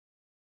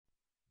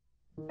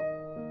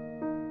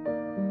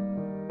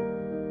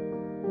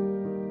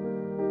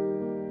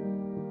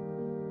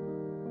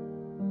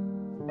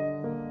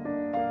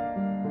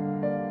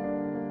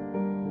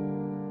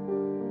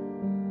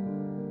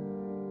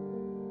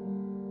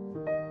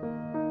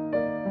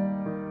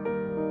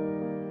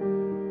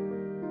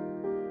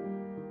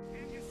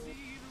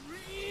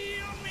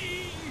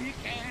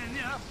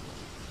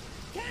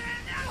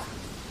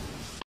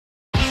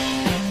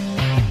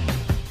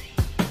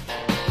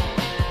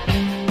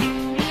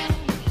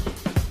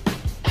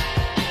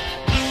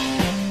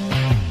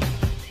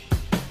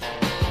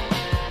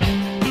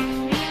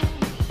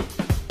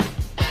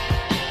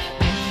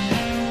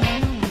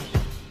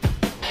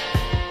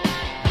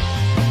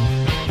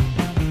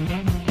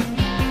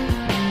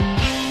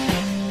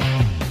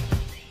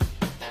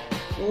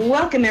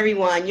Welcome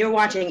everyone. You're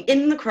watching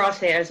In the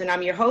Crosshairs, and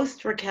I'm your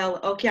host, Raquel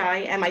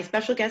Okyay, and my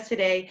special guest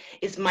today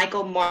is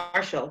Michael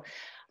Marshall.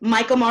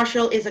 Michael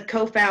Marshall is a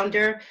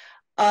co-founder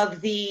of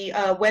the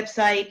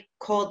website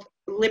called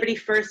Liberty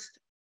First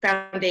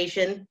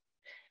Foundation.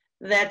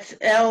 That's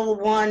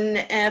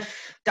L1F.org.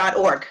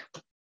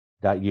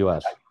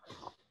 .us.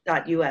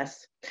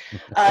 .us.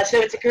 So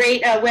it's a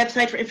great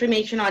website for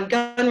information on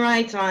gun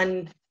rights,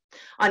 on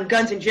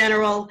guns in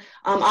general,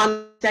 on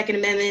the Second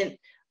Amendment,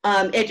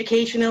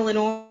 educational and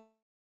all,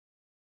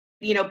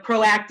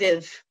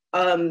 proactive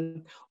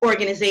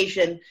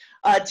organization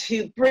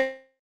to bring,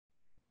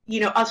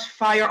 us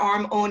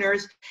firearm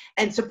owners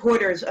and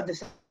supporters of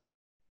this.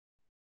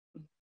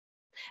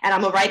 And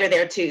I'm a writer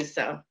there too,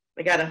 so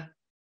I gotta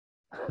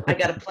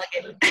plug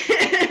it.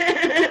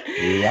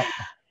 Yep.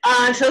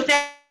 So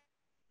thank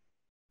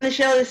the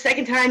show the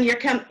second time you've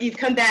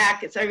come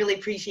back. So I really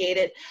appreciate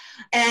it.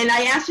 And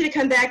I asked you to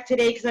come back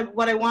today because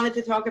what I wanted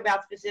to talk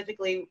about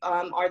specifically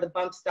are the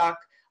bump stock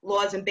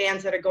laws and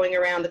bans that are going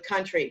around the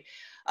country.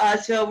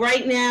 So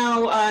right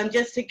now,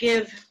 just to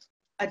give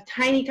a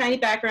tiny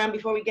background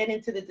before we get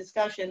into the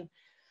discussion,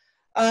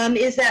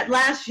 is that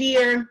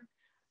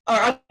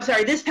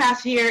this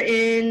past year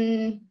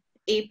in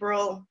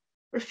April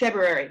or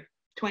February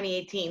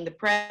 2018, the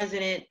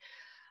president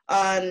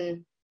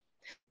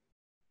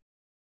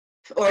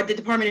or the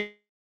Department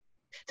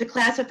to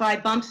classify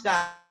bump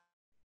stock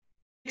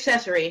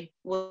accessory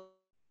for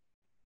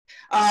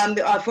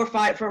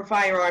a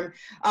firearm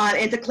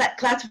and to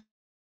classify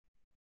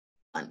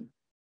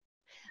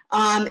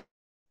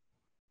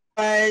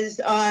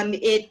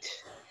it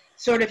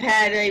sort of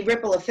had a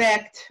ripple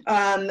effect.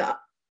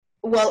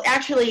 Well,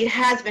 actually, it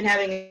has been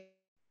having in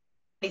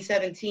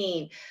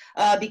 2017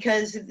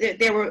 because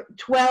there were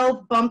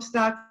 12 bump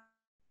stocks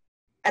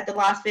at the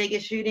Las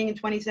Vegas shooting in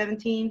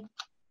 2017.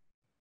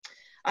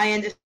 I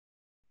understand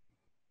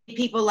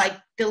people like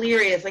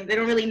delirious, like they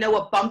don't really know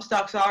what bump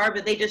stocks are,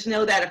 but they just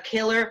know that a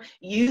killer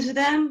used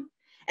them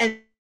and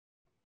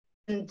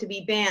to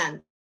be banned.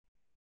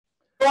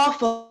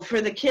 Awful for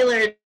the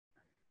killer,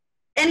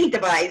 any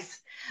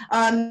device.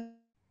 So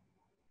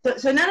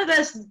none of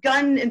us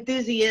gun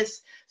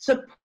enthusiasts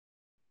support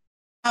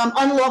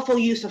unlawful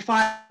use of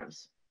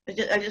firearms. I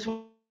just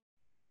want to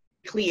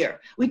be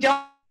clear. We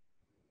don't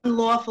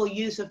unlawful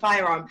use of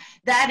firearm.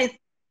 That is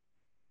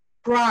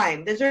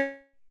crime. There's a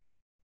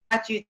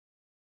statute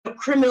of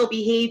criminal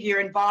behavior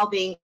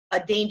involving a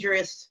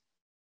dangerous.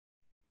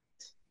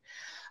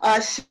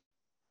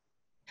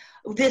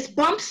 This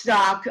bump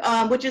stock,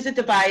 which is a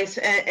device,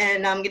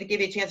 and I'm going to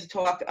give you a chance to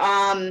talk.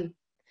 A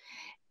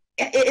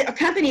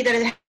company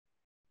that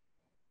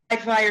has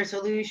Fire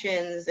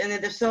Solutions, and they're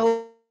the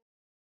sole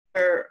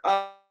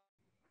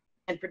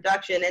and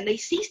production, and they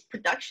ceased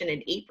production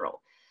in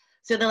April.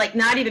 So they're like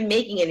not even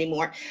making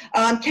anymore.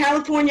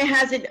 California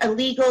has it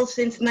illegal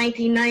since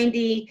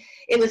 1990.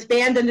 It was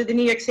banned under the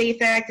New York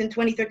SAFE Act in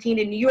 2013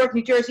 in New York,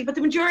 New Jersey, but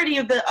the majority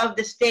of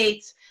the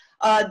states,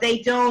 they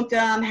don't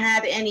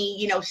have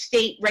any,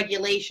 state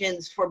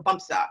regulations for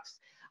bump stocks.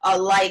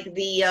 However,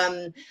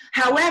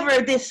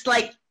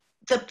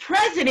 the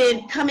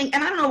president coming,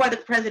 and I don't know why the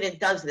president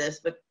does this,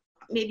 but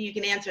maybe you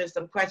can answer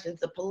some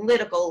questions,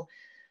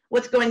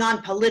 what's going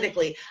on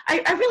politically.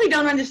 I really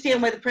don't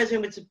understand why the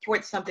president would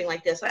support something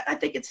like this. I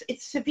think it's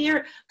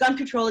severe gun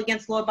control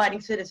against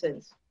law-abiding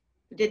citizens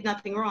who did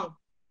nothing wrong.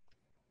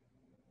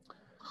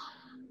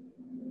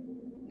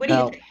 What do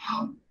you think?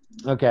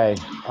 Okay,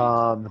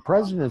 the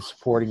president's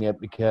supporting it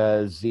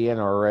because the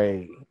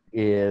NRA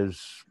is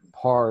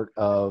part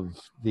of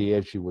the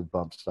issue with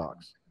bump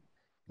stocks.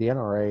 The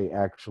NRA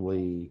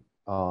actually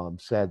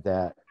said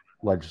that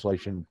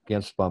legislation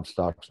against bump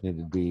stocks needed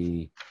to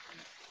be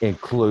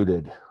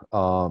included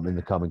in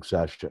the coming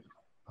session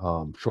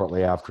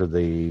shortly after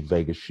the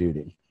Vegas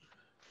shooting.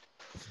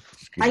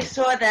 I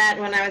saw that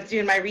when I was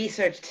doing my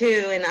research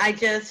too, and I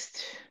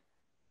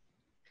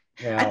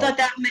thought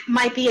that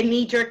might be a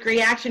knee-jerk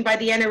reaction by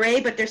the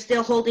NRA, but they're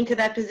still holding to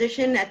that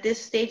position at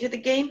this stage of the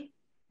game?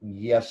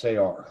 Yes, they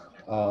are.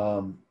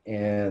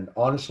 And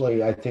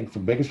honestly, I think the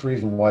biggest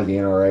reason why the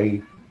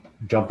NRA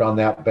jumped on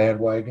that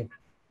bandwagon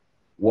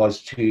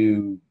was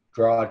to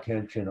draw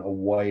attention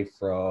away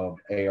from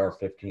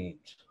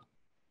AR-15s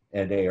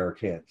and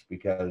AR-10s,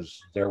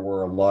 because there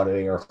were a lot of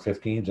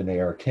AR-15s and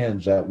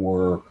AR-10s that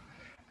were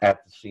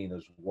at the scene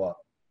as well.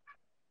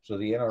 So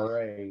the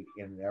NRA,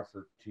 in an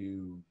effort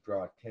to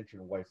draw attention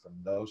away from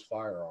those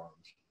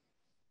firearms,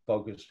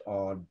 focused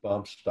on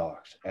bump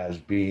stocks as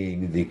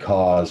being the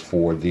cause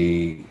for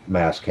the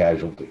mass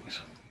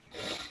casualties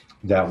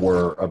that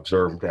were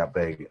observed at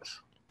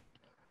Vegas.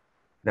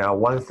 Now,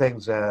 one of the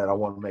things that I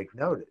want to make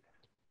noted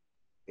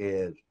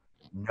is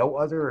no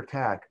other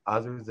attack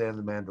other than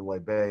the Mandalay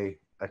Bay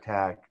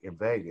attack in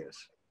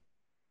Vegas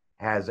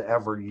has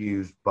ever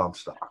used bump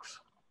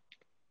stocks.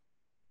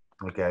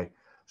 Okay,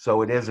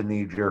 so it is a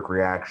knee-jerk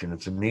reaction.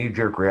 It's a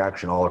knee-jerk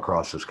reaction all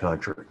across this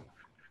country.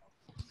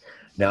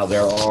 Now,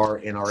 there are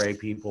NRA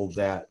people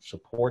that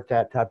support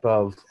that type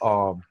of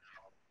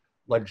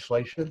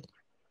legislation.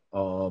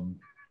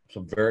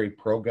 some very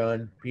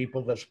pro-gun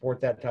people that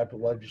support that type of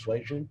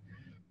legislation,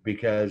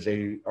 because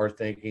they are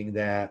thinking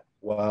that,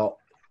 well,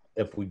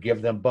 if we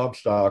give them bump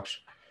stocks,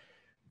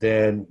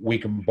 then we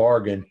can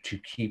bargain to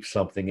keep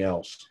something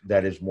else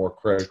that is more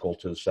critical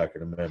to the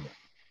Second Amendment.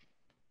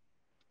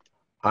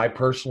 I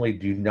personally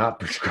do not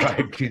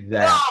prescribe to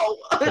that.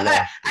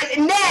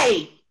 No,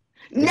 nay.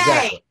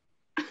 Exactly.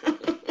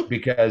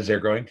 Because they're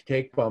going to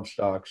take bump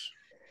stocks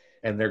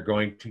and they're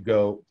going to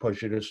go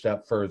push it a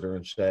step further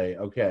and say,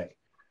 okay,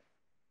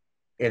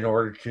 in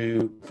order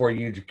for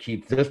you to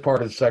keep this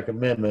part of the Second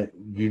Amendment,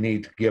 you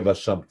need to give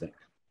us something.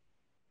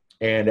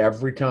 And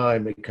every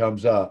time it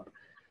comes up,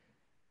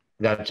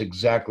 that's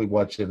exactly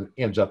what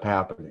ends up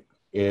happening,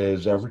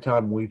 is every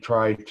time we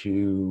try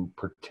to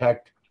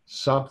protect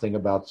something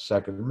about the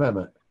Second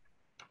Amendment,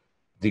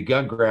 the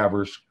gun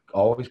grabbers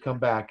always come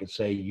back and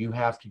say, you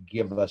have to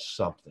give us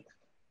something.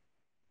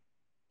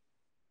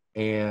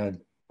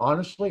 And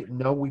honestly,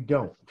 no, we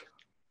don't.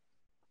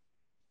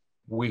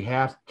 We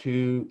have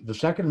to, the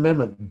Second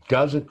Amendment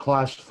doesn't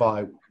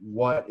classify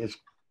what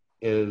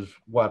is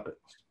weapons,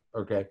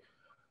 okay?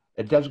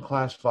 It doesn't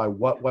classify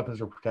what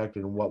weapons are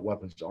protected and what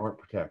weapons aren't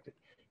protected.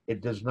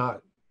 It does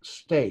not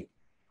state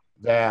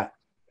that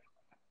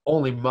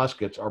only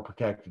muskets are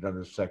protected under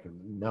the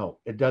Second. No,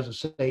 it doesn't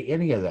say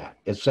any of that.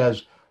 It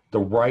says the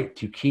right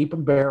to keep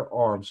and bear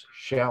arms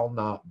shall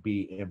not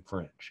be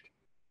infringed.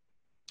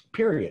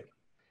 Period.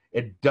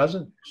 It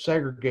doesn't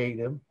segregate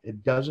them.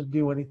 It doesn't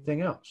do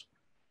anything else.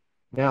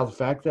 Now, the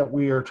fact that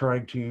we're not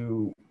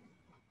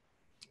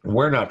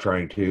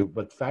trying to,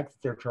 but the fact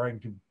that they're trying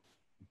to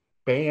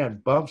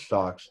ban bump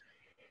stocks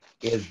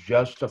is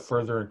just a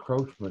further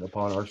encroachment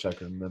upon our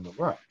Second Amendment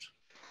rights.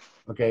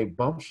 Okay,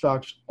 bump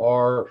stocks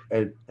are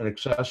an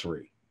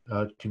accessory.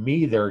 To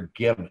me, they're a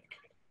gimmick.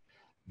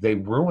 They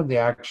ruin the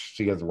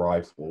accuracy of the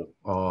rifle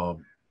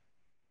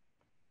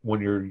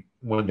when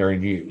they're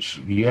in use.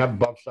 You have a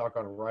bump stock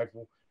on a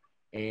rifle,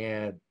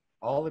 and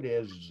all it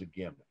is a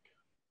gimmick.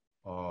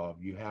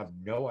 You have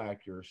no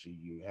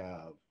accuracy.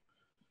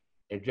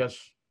 It just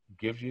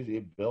gives you the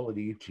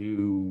ability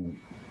to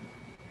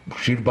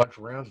shoot a bunch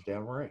of rounds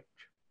downrange.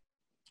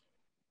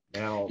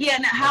 Now, yeah.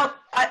 Now,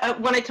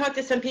 when I talk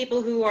to some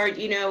people who are,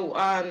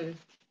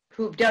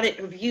 who've done it,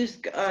 who've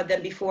used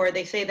them before,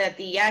 they say that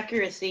the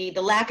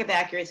lack of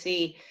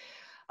accuracy,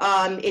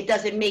 it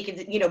doesn't make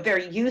it,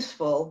 very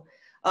useful.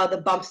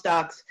 The bump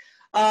stocks,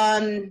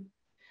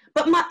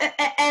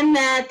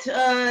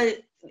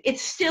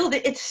 it's still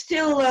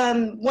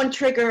one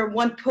trigger,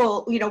 one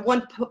pull,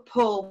 one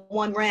pull,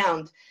 one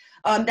round.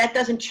 That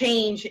doesn't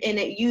change in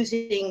it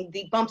using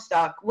the bump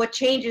stock. What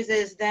changes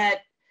is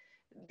that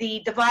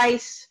the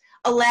device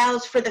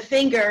allows for the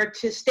finger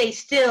to stay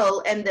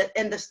still, and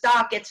the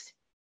stock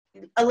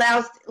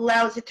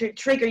allows it to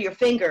trigger your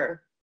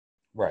finger.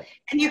 Right.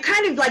 And you're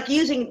kind of like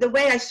using, the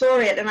way I saw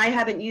it, and I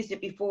haven't used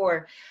it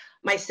before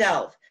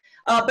myself,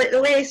 but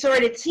the way I saw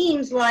it, it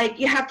seems like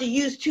you have to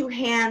use two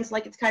hands,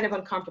 like it's kind of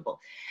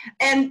uncomfortable.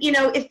 And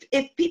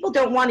if people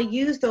don't want to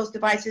use those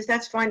devices,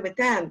 that's fine with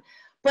them.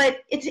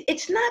 But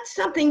it's not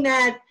something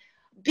that,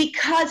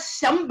 because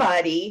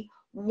somebody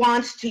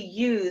wants to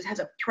has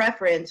a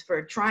preference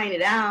for trying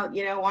it out,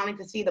 wanting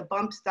to see the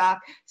bump stock,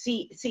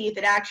 see if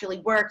it actually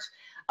works,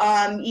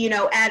 at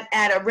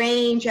a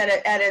range, at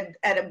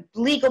a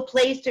legal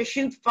place to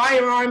shoot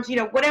firearms,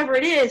 whatever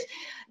it is,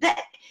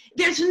 that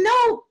there's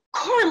no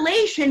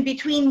correlation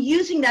between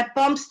using that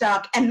bump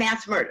stock and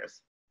mass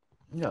murders.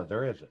 No,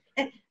 there isn't.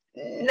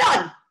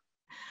 None.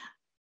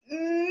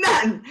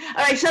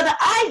 All right, so the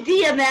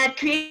idea that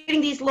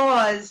creating these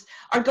laws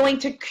are going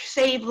to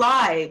save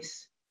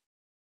lives,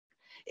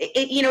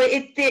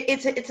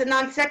 it's a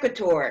non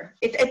sequitur.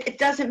 It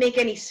doesn't make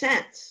any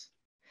sense,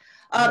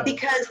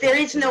 because there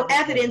is no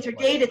evidence or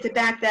data to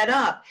back that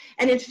up.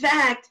 And in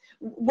fact,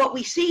 what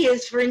we see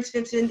is, for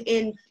instance,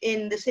 in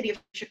the city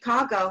of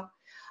Chicago,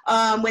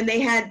 when they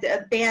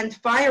had banned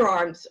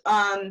firearms,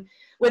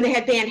 when they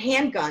had banned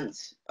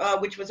handguns,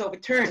 which was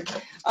overturned.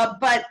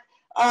 But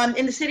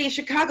in the city of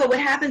Chicago, what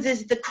happens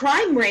is the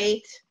crime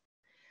rates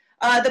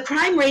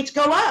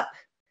go up,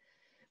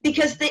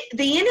 because the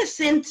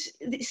innocent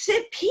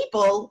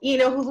people,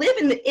 who live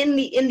in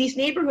these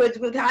neighborhoods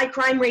with high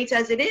crime rates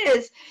as it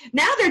is,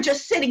 now they're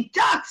just sitting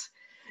ducks,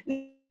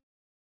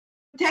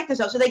 protect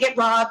themselves, so they get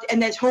robbed,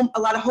 and there's a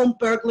lot of home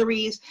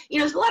burglaries.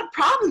 There's a lot of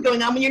problems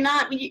going on when you're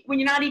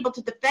not able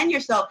to defend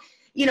yourself.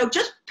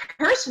 Just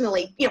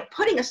personally,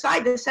 putting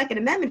aside the Second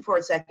Amendment for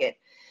a second,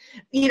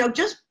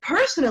 just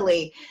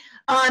personally,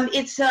 and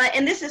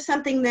this is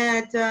something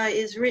that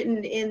is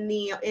written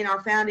in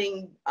our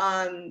founding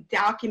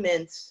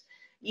documents,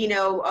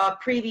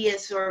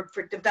 previous or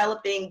for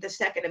developing the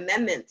Second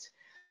Amendment.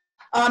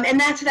 And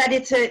that's that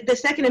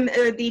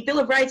the Bill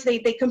of Rights, they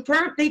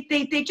confirm,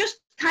 they just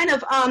kind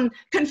of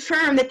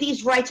confirm that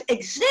these rights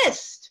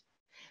exist.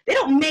 They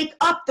don't make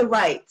up the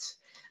rights.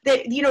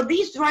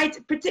 These rights,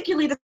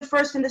 particularly the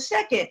first and the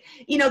second,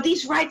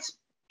 these rights,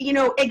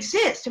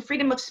 exist. The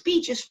freedom of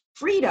speech is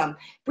freedom.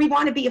 We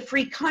want to be a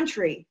free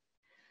country.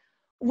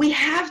 we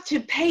have to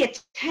pay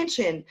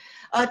attention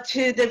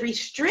to the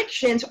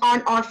restrictions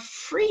on our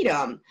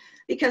freedom,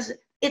 because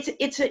it's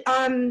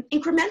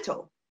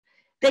incremental.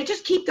 They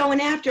just keep going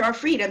after our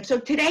freedom. So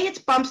today it's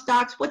bump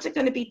stocks. What's it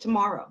going to be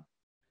tomorrow?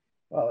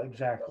 Well,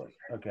 exactly.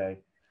 Okay.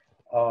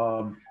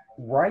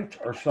 Rights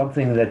are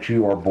something that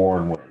you are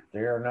born with.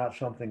 They are not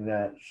something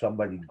that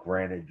somebody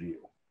granted you.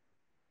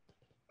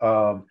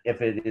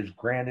 If it is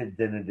granted,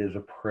 then it is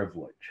a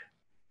privilege.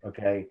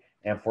 Okay.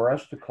 And for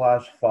us to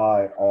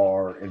classify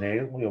our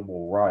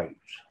inalienable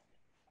rights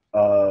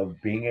of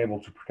being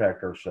able to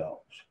protect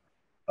ourselves,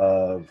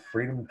 of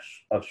freedom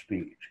of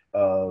speech,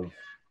 of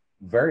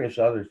various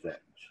other things,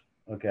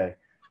 okay,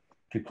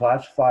 to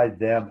classify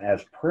them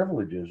as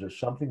privileges as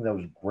something that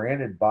was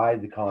granted by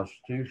the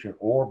Constitution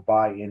or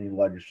by any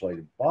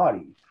legislative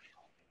body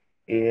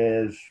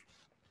is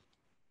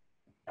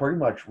pretty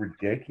much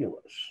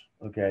ridiculous,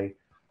 okay?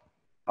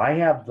 I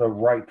have the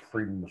right to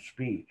freedom of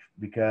speech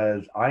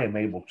because I am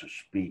able to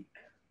speak.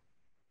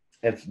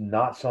 It's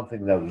not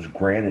something that was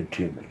granted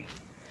to me.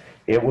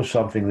 It was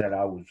something that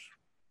I was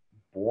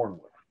born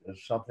with.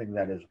 It's something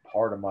that is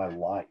part of my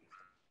life.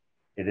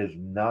 It is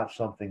not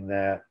something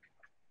that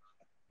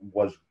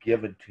was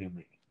given to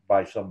me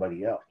by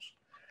somebody else.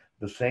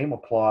 The same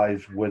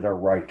applies with our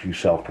right to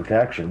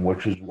self-protection,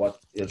 which is what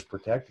is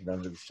protected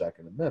under the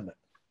Second Amendment.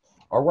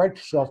 Our right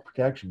to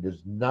self-protection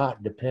does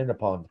not depend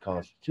upon the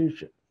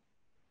Constitution.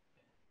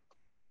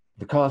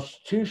 The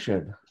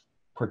Constitution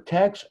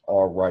protects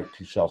our right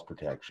to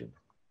self-protection,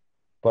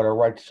 but our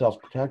right to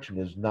self-protection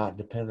is not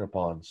dependent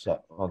upon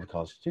the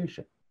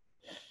Constitution.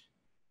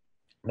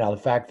 Now, the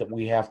fact that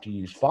we have to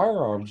use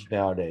firearms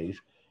nowadays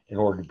in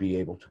order to be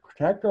able to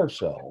protect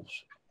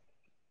ourselves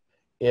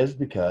is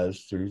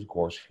because through the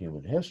course of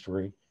human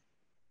history,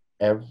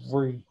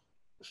 every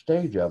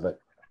stage of it,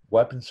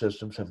 weapon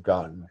systems have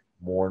gotten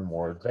more and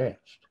more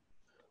advanced.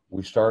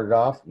 We started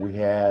off, we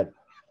had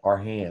our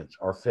hands,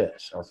 our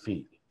fists, our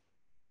feet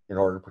in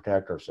order to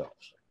protect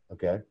ourselves,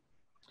 okay?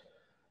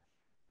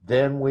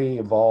 Then we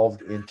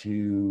evolved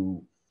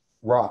into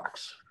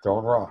rocks,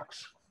 throwing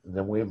rocks. And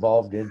then we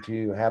evolved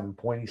into having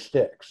pointy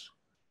sticks.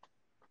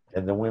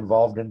 And then we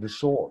evolved into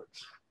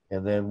swords.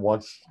 And then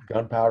once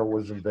gunpowder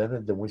was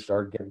invented, then we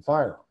started getting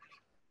firearms.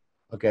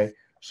 Okay,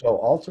 so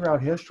all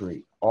throughout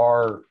history,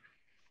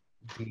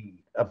 the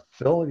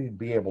ability to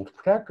be able to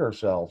protect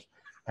ourselves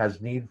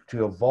has needed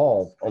to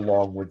evolve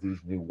along with these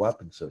new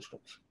weapon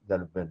systems that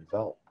have been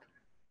developed.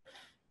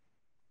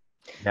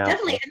 Now,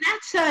 definitely, and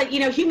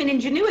that's human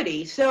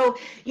ingenuity. So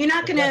you're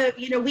not gonna,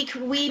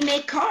 we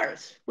make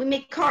cars. We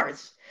make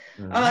cars.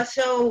 Mm-hmm.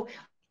 So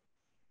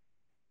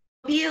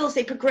wheels,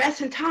 they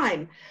progress in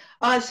time.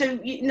 So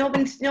no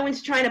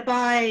one's trying to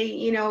buy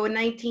a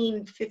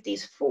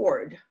 1950s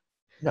Ford.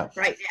 No.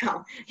 Right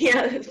now,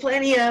 there's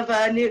plenty of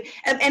new,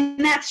 and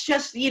that's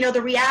just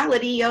the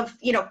reality of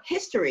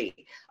history.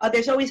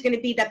 There's always going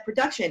to be that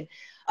production.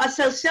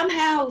 So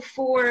somehow,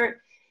 for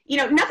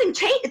nothing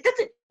changed.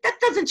 That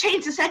doesn't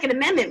change the Second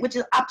Amendment, which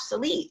is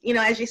obsolete.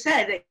 As you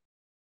said,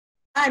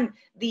 on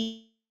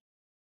the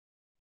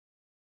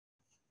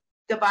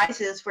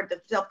devices for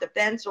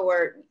self-defense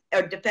or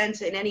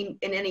defense in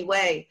any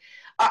way.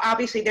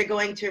 Obviously, they're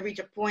going to reach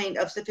a point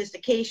of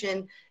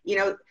sophistication.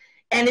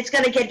 And it's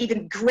going to get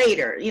even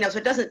greater, so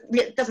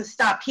it doesn't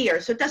stop here.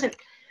 So it doesn't,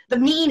 the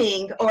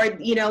meaning or,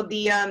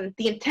 the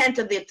intent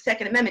of the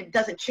Second Amendment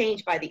doesn't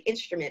change by the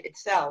instrument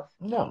itself.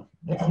 No.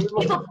 If you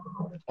look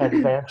at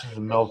advances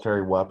in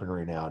military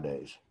weaponry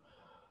nowadays,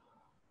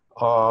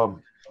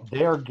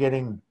 they are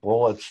getting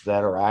bullets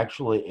that are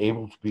actually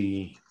able to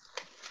be,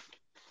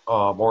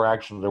 or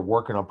actually they're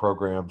working on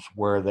programs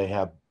where they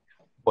have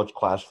what's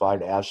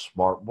classified as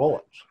smart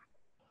bullets.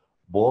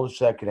 Bullets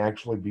that can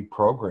actually be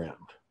programmed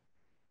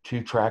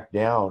to track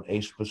down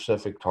a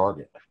specific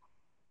target.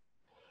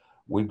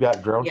 We've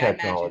got drone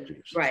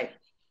technologies. Right,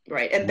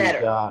 and better.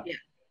 We've got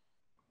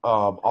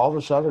all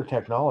this other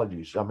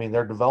technologies. I mean,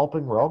 they're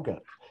developing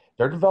railguns.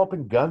 They're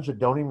developing guns that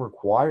don't even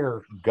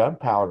require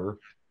gunpowder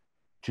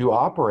to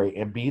operate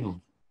and be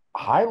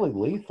highly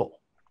lethal.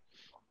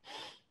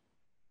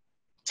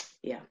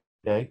 Yeah.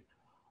 Okay.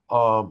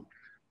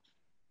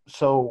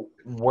 So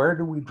where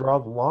do we draw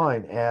the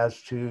line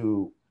as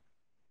to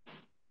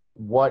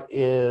what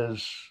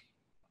is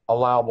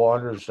allowable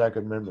under the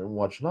Second Amendment and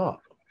what's not?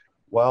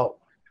 Well,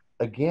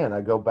 again, I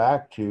go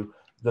back to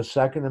the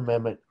Second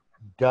Amendment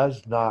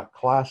does not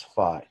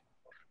classify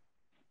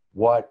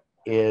what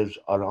is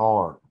an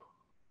arm.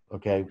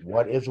 Okay,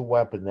 what is a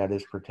weapon that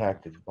is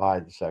protected by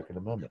the Second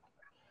Amendment?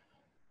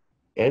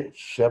 It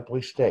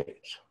simply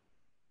states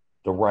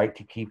the right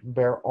to keep and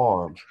bear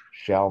arms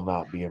shall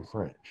not be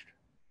infringed.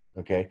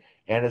 Okay,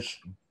 and it's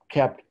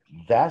kept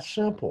that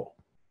simple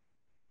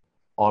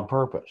on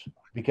purpose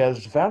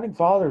because the founding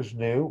fathers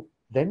knew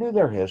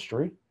their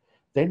history.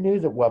 They knew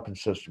that weapon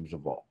systems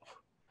evolve.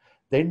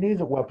 They knew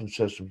that weapon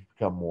systems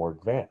become more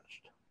advanced.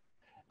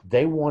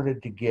 They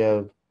wanted to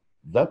give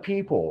the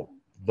people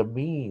the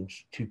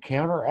means to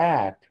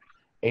counteract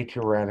a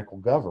tyrannical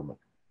government.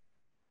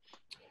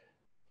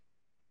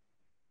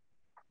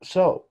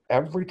 So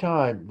every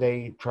time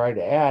they try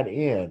to add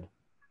in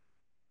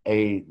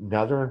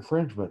another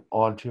infringement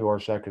onto our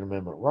Second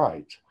Amendment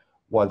rights,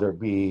 whether it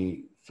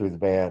be through the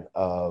ban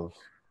of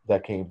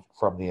that came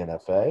from the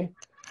NFA,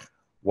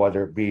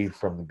 whether it be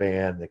from the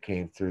ban that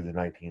came through the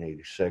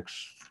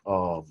 1986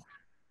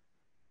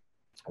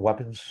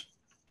 weapons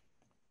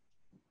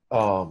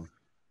gun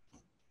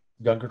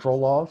control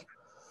laws,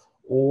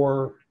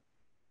 or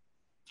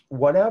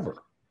whatever,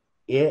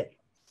 it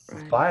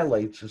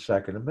violates the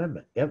Second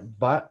Amendment.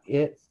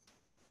 It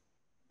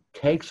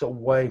takes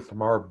away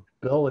from our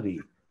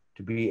ability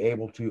to be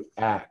able to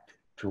act,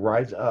 to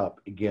rise up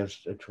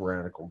against a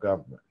tyrannical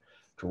government,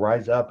 to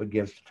rise up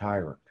against a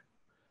tyrant.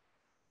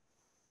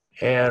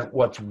 And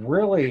what's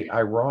really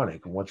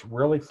ironic and what's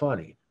really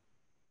funny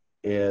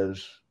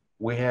is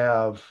we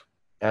have,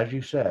 as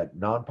you said,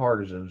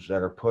 nonpartisans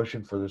that are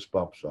pushing for this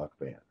bump stock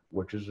ban,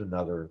 which is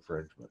another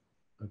infringement.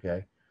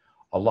 Okay.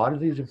 A lot of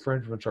these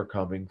infringements are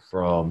coming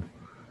from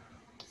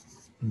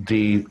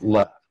the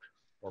left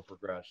or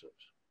progressives.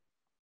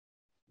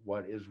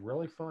 What is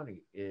really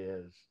funny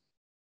is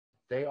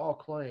they all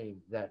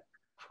claim that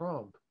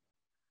Trump,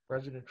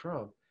 President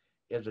Trump,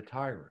 is a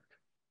tyrant,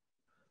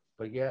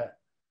 but yet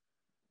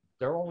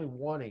they're only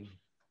wanting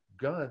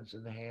guns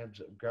in the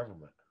hands of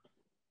government.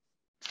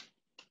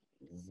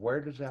 Where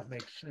does that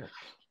make sense?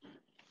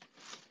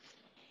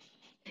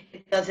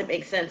 It doesn't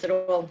make sense at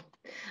all.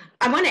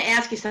 I want to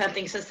ask you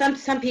something. So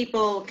some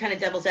people, kind of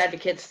devil's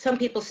advocates, some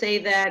people say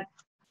that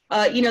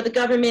the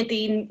government,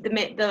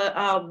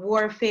 the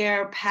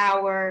warfare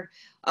power,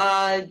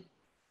 an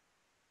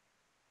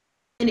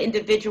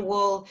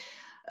individual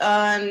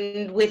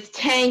with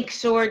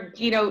tanks, or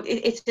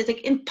it's just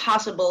like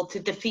impossible to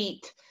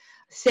defeat,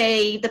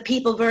 say, the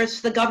people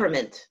versus the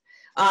government.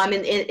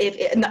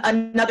 If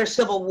another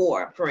civil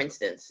war, for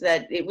instance,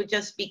 that it would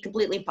just be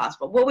completely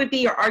impossible. What would be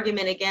your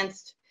argument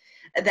against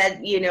that?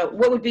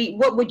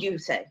 What would you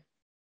say?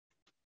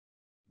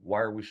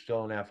 Why are we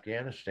still in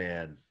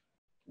Afghanistan?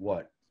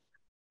 What,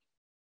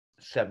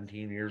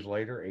 17 years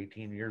later,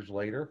 18 years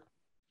later,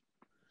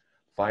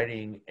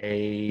 fighting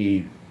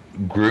a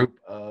group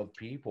of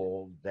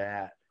people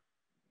that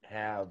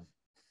have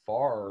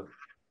far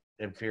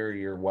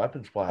inferior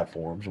weapons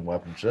platforms and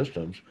weapon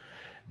systems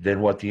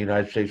than what the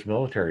United States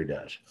military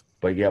does,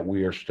 but yet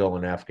we are still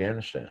in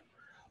Afghanistan.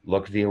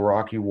 Look at the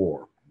Iraqi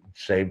war,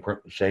 same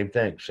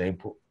thing, same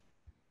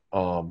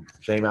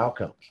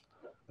outcomes.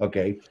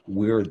 Okay,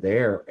 we're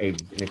there an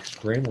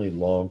extremely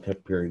long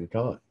period of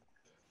time.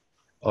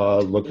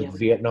 Look at the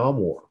Vietnam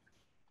War.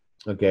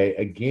 Okay,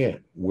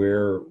 again,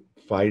 we're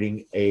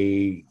fighting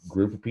a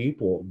group of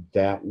people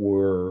that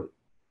were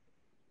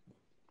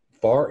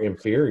far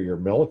inferior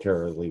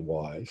militarily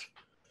wise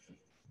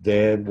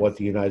than what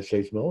the United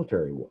States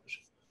military was.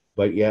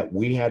 But yet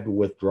we had to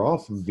withdraw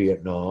from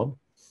Vietnam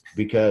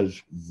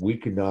because we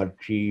could not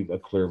achieve a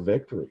clear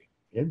victory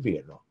in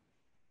Vietnam.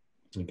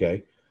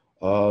 Okay.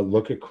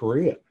 Look at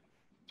Korea.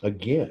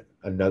 Again,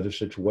 another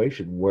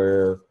situation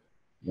where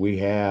we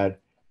had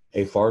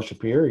a far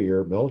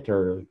superior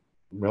military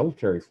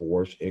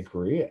force in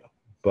Korea,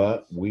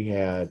 but we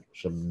had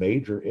some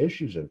major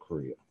issues in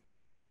Korea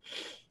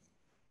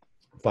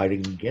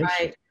fighting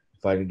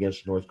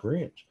against North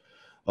Koreans.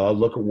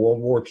 Look at World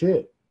War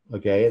II,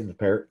 okay,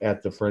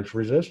 at the French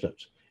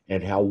Resistance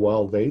and how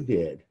well they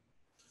did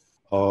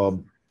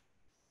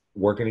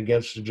working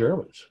against the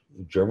Germans.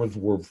 The Germans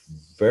were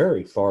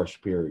very far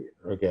superior,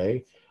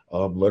 okay,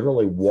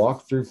 literally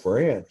walked through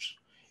France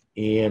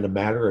in a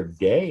matter of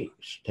days,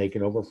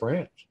 taking over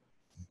France.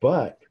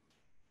 But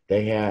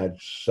they had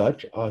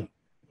such a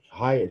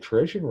high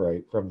attrition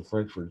rate from the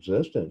French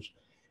Resistance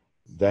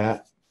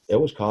that it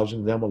was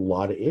causing them a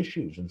lot of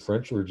issues. And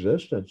French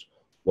Resistance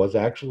was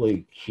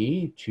actually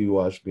key to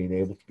us being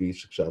able to be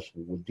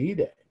successful with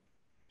D-Day.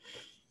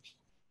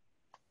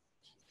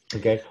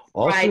 Okay.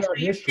 Also, right. So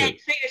you're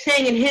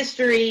saying in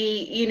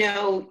history,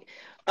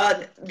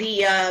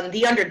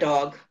 the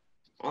underdog,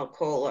 I'll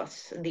call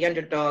us the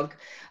underdog,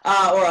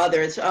 or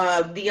others,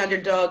 the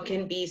underdog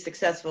can be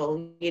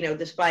successful,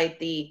 despite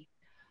the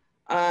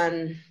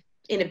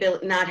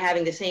inability, not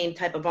having the same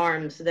type of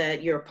arms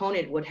that your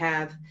opponent would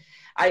have.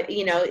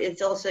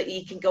 It's also,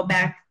 you can go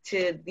back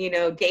to,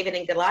 David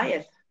and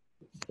Goliath.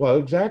 Well,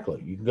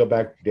 exactly. You can go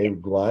back to David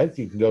and Goliath.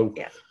 You can go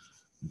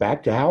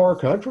back to how our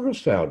country was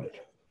founded.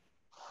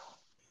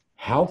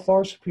 How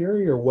far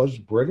superior was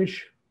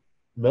British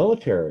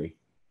military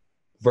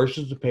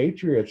versus the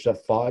patriots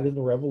that fought in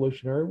the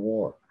Revolutionary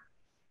War?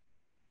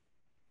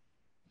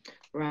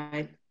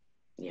 Right.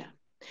 Yeah.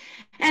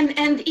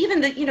 And even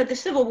the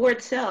Civil War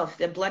itself,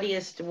 the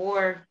bloodiest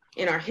war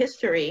in our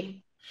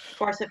history,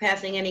 far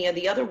surpassing any of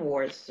the other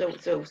wars. So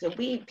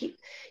we,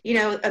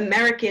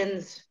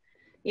 Americans,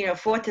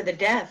 fought to the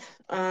death.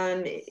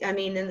 In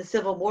the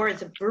Civil War,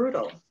 it's a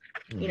brutal,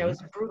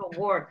 it's a brutal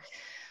war,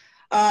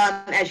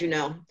 as you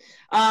know.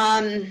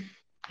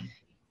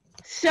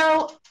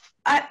 So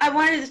I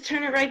wanted to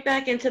turn it right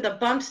back into the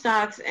bump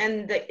stocks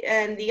and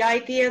the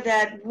idea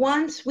that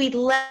once we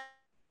let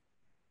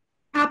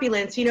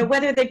populace,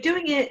 whether they're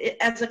doing it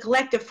as a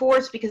collective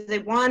force because they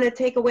want to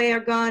take away our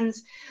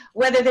guns,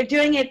 whether they're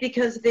doing it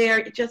because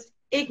they're just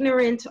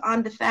ignorant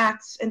on the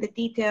facts and the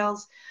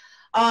details,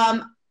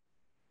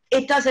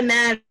 it doesn't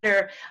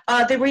matter.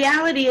 The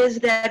reality is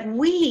that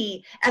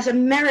we, as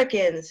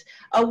Americans,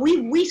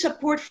 we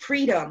support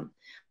freedom.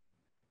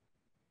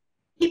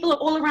 People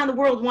all around the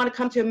world want to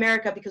come to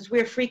America because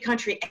we're a free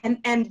country.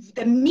 And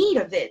the meat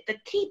of it, the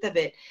teeth of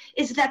it,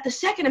 is that the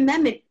Second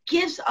Amendment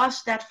gives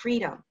us that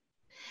freedom.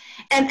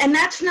 And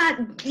that's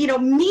not,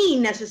 me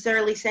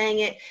necessarily saying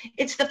it.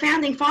 It's the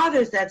founding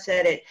fathers that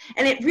said it.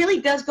 And it really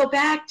does go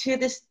back to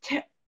this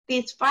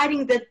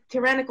fighting the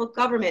tyrannical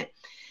government.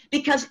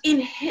 Because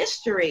in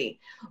history,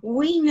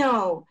 we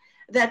know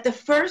that the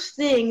first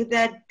thing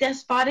that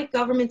despotic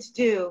governments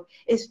do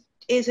is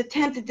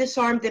attempt to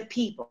disarm the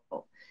people.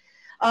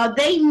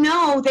 They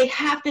know they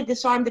have to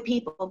disarm the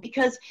people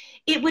because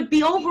it would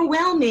be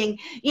overwhelming.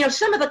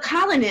 Some of the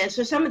colonists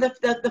or some of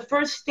the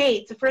first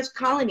states, the first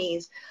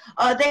colonies,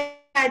 they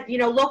had,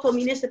 local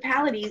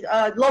municipalities,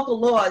 local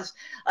laws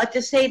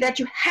to say that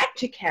you had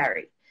to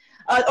carry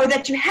or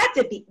that you had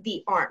to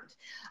be armed.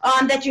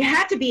 That you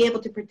had to be able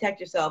to protect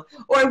yourself,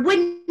 or it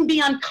wouldn't be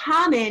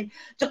uncommon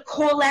to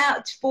call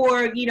out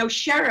for,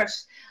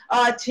 sheriffs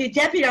to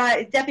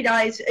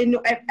deputize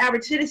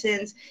average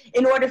citizens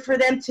in order for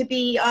them to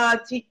be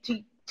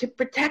to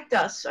protect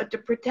us or to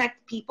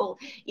protect people,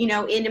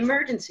 in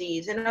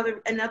emergencies and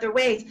other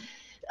ways.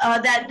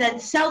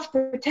 That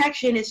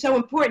self-protection is so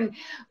important.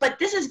 But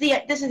this is the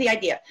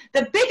idea: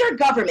 the bigger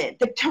government,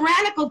 the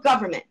tyrannical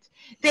government,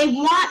 they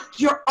want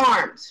your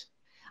arms.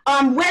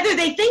 Whether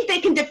they think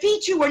they can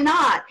defeat you or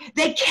not,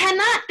 they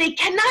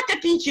cannot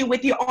defeat you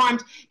with your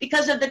arms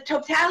because of the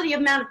totality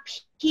amount of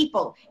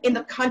people in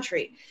the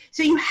country.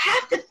 So you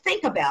have to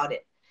think about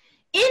it.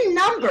 In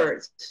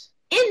numbers,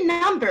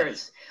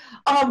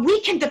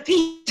 we can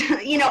defeat,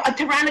 a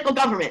tyrannical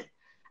government.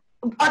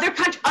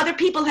 Other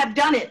people have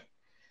done it.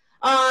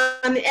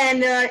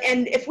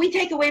 And if we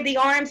take away the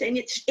arms, and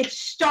it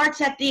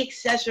starts at the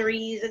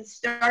accessories, it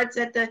starts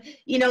at the,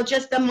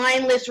 just the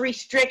mindless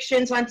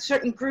restrictions on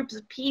certain groups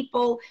of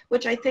people,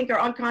 which I think are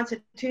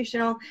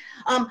unconstitutional.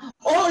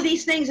 All of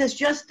these things is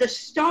just the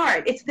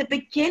start. It's the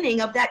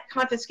beginning of that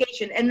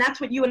confiscation, and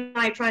that's what you and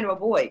I are trying to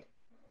avoid.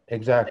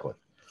 Exactly.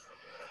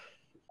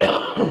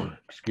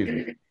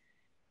 Excuse me.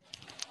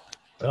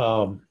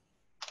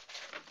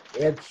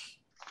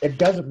 It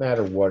doesn't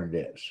matter what it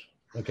is.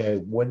 Okay,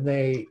 when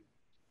they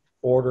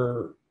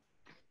order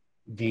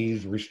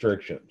these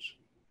restrictions,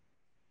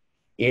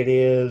 it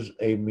is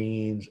a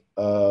means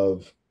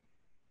of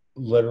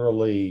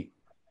literally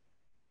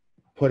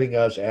putting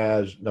us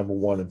as number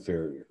one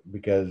inferior,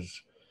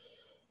 because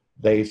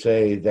they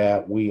say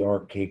that we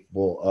aren't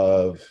capable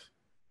of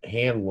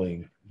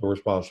handling the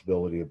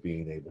responsibility of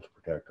being able to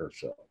protect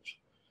ourselves.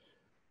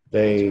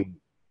 They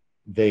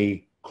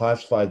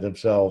classify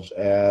themselves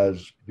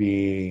as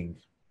being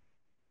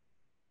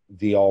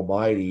the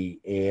Almighty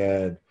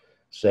and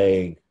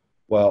saying,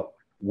 well,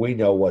 we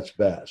know what's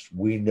best.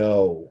 We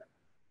know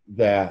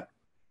that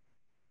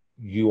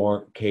you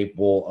aren't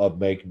capable of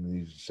making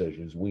these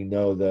decisions. We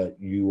know that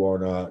you are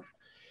not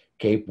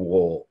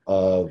capable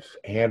of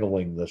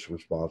handling this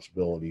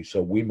responsibility,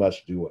 so we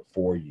must do it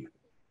for you.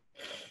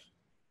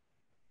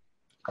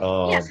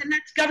 Yes, and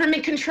that's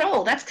government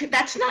control.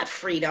 That's not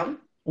freedom.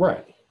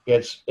 Right.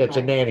 It's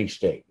a nanny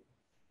state.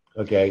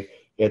 Okay.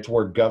 It's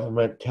where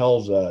government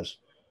tells us,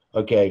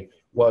 okay,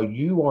 well,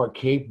 you aren't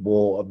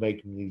capable of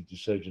making these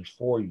decisions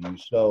for you,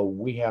 so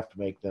we have to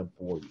make them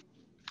for you.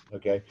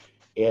 Okay.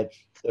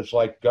 It's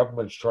like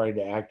government's trying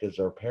to act as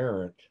our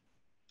parent,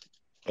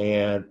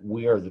 and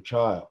we are the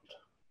child.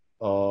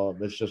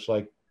 It's just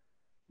like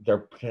they're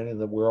pretending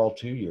that we're all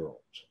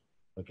 2-year-olds.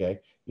 Okay.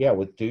 Yeah,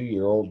 with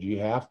 2-year-olds, you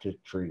have to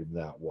treat them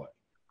that way.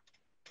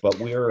 But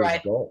we are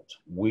adults.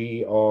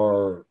 We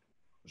are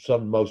some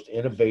of the most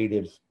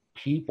innovative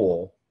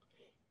people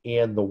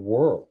in the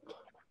world.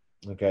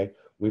 Okay.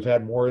 We've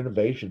had more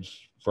innovations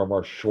from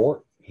our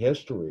short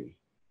history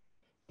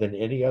than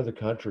any other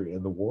country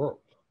in the world.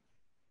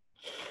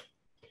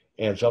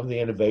 And some of the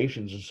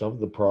innovations and some of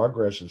the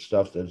progress and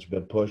stuff that has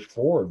been pushed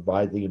forward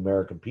by the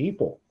American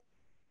people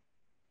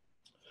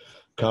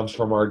comes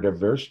from our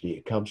diversity.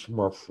 It comes from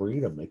our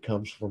freedom. It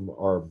comes from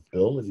our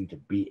ability to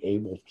be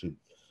able to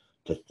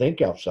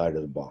think outside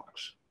of the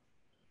box.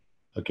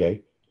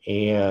 Okay.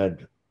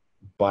 And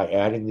by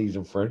adding these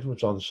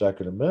infringements on the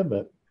Second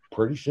Amendment,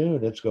 pretty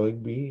soon it's going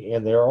to be,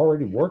 and they're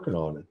already working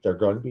on it, they're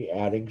going to be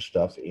adding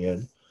stuff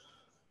in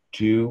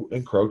to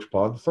encroach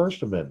upon the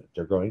First Amendment.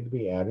 They're going to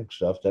be adding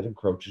stuff that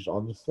encroaches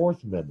on the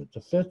Fourth Amendment,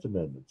 the Fifth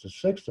Amendment, the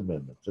Sixth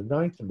Amendment, the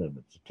Ninth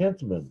Amendment, the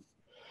Tenth Amendment.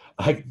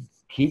 I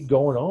keep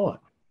going on.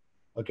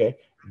 Okay.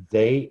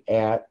 They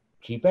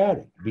keep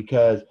adding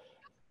because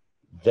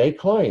they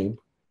claim,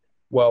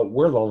 well,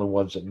 we're the only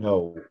ones that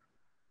know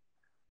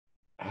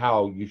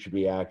how you should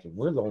be acting.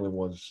 We're the only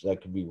ones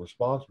that can be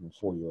responsible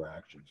for your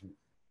actions.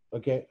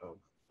 Okay.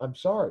 I'm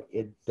sorry.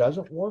 It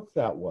doesn't work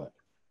that way.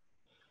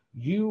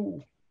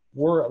 You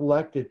were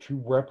elected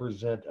to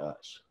represent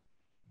us.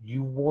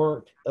 You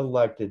weren't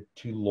elected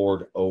to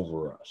lord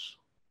over us.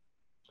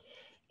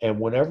 And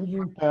whenever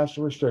you pass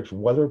a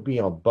restriction, whether it be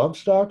on bump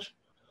stocks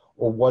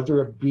or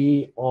whether it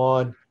be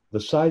on the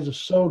size of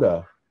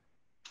soda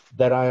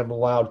that I am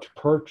allowed to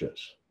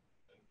purchase,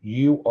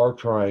 you are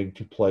trying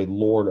to play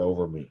lord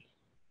over me.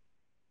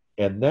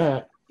 And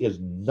that is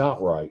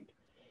not right.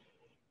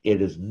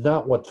 It is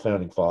not what the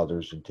founding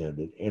fathers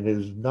intended, and it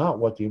is not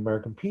what the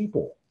American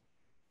people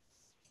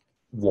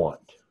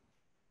want.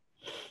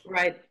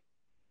 Right.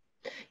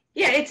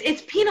 Yeah,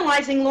 it's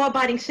penalizing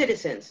law-abiding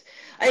citizens.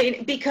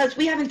 Because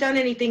we haven't done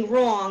anything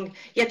wrong,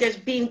 yet there's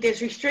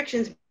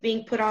restrictions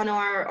being put on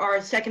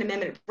our Second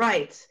Amendment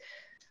rights.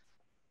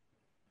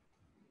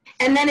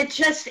 And then it's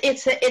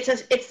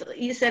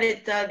you said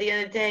it the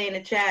other day in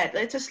the chat,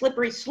 it's a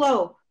slippery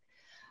slope.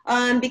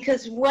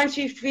 Because once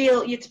you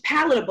feel it's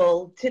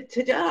palatable to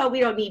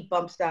we don't need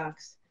bump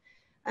stocks.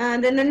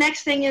 And then the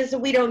next thing is that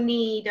we don't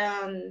need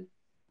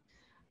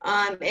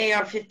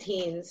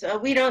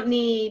AR-15s. We don't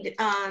need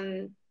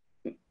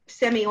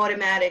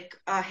semi-automatic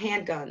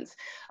handguns.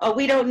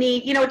 We don't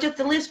need, just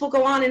the list will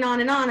go on and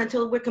on and on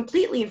until we're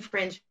completely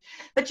infringed.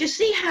 But you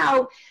see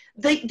how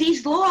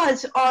these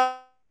laws are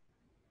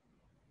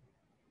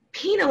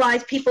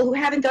penalize people who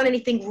haven't done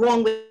anything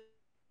wrong with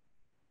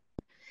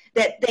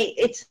that.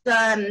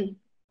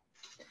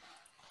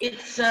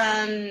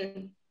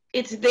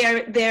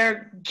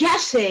 They're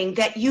guessing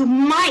that you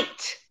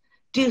might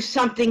do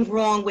something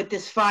wrong with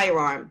this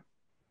firearm.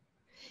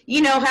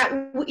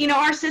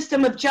 Our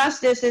system of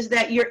justice is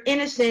that you're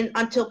innocent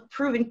until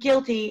proven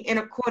guilty in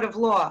a court of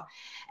law.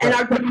 And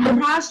our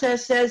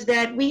process says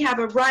that we have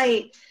a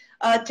right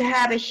to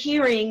have a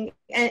hearing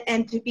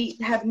and to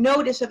have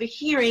notice of a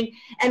hearing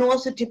and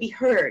also to be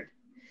heard.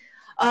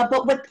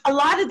 But what a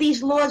lot of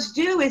these laws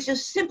do is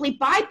just simply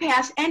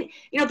bypass, and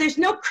there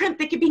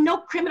could be no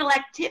criminal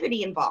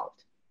activity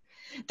involved.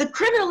 The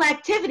criminal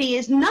activity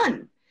is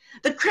none.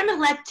 The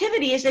criminal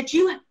activity is that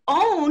you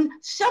own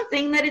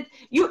something that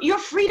you're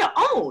free to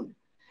own.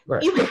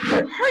 Right. You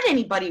haven't hurt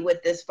anybody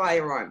with this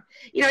firearm.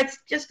 It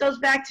just goes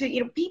back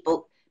to,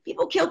 people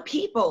kill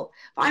people.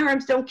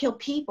 Firearms don't kill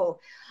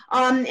people.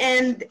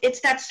 And it's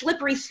that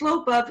slippery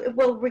slope of,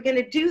 well, we're going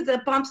to do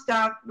the bump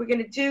stock. We're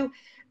going to do,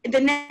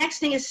 the next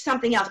thing is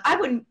something else.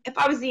 If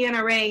I was the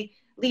NRA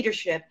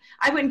leadership,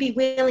 I wouldn't be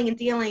wheeling and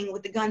dealing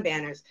with the gun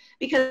banners,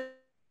 because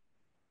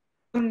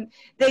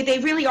they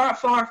really are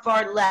far,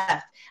 far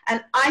left.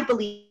 And I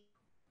believe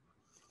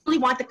really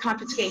want the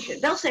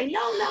confiscation. They'll say,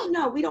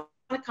 no, we don't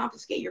want to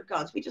confiscate your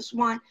guns. We just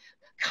want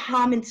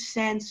common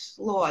sense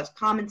laws.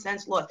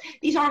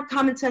 These aren't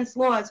common sense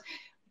laws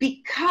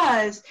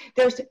because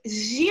there's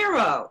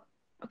zero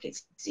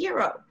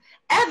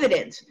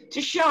evidence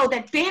to show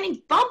that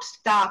banning bump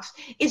stocks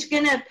is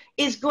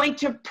going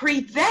to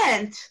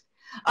prevent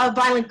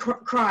violent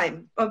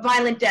crime or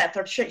violent death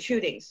or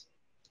shootings.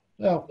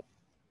 Now,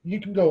 you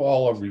can go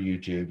all over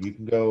YouTube. You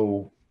can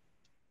go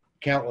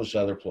countless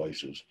other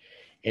places,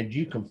 and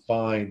you can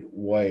find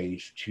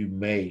ways to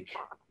make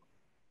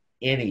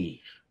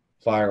any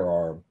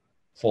firearm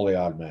fully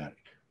automatic.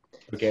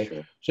 Okay,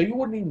 sure. So you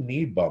wouldn't even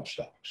need bump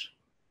stocks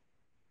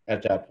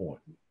at that point.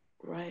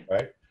 Right.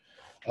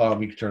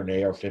 You could turn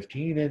the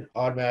AR-15 in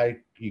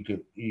automatic.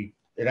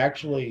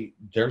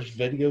 There's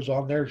videos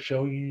on there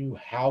showing you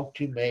how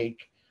to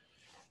make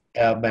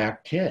a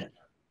MAC-10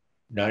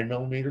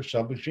 9mm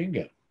submachine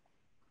gun.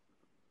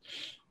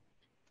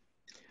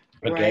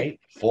 Okay, right.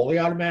 Fully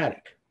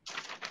automatic.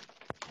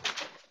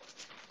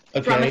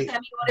 Okay, from a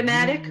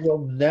semi-automatic? You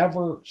will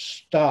never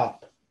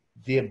stop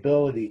the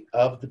ability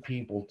of the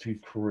people to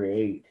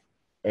create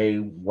a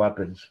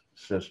weapons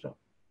system.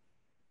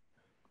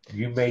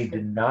 You may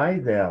deny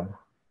them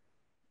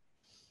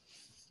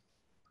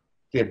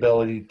the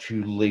ability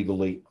to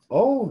legally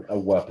own a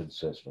weapon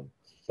system,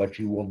 but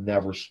you will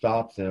never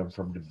stop them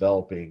from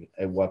developing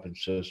a weapon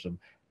system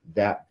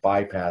that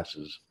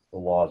bypasses the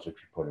laws that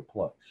you put in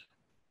place.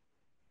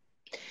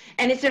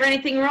 And is there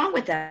anything wrong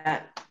with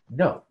that?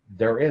 No,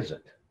 there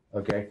isn't.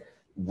 Okay,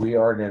 we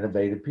are an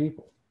innovative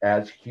people.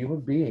 As human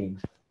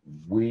beings,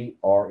 we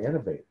are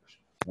innovators.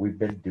 We've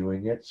been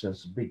doing it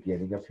since the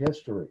beginning of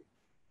history.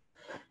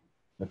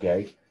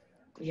 Okay?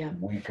 Yeah.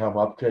 We come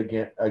up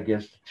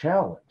against a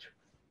challenge.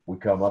 We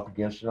come up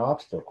against an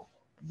obstacle.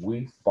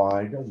 We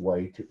find a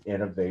way to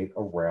innovate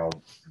around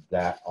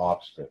that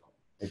obstacle.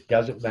 It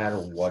doesn't matter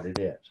what it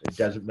is. It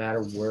doesn't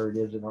matter where it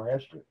is in our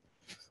history.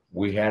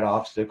 We had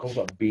obstacles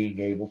of being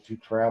able to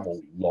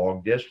travel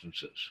long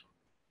distances.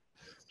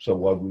 So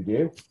what we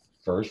do?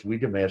 First, we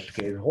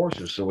domesticated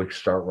horses so we could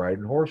start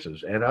riding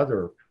horses and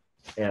other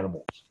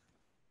animals.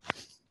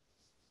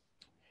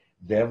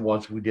 Then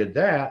once we did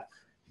that,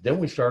 then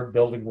we started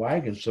building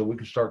wagons so we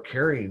could start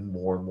carrying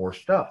more and more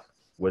stuff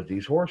with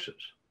these horses.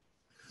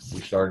 We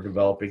started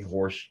developing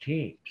horse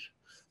teams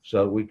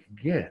so we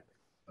could get,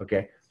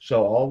 okay?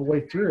 So all the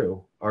way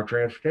through our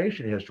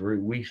transportation history,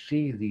 we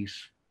see these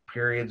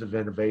periods of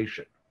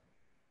innovation,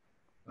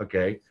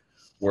 okay?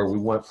 Where we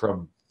went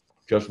from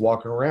just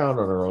walking around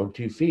on our own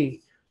 2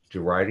 feet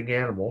to riding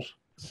animals,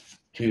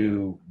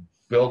 to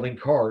building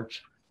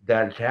carts,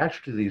 that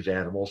attached to these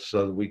animals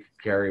so that we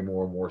could carry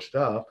more and more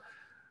stuff,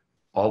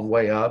 all the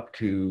way up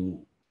to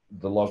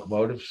the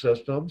locomotive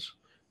systems,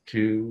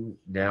 to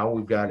now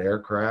we've got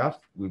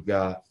aircraft, we've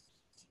got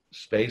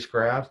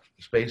spacecraft,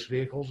 space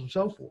vehicles, and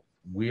so forth.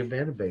 We have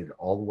innovated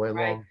all the way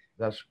along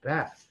that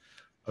path.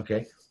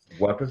 Okay,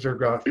 weapons are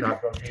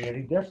not going to be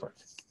any different.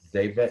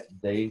 They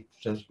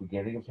since the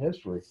beginning of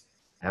history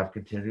have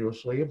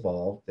continuously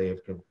evolved. They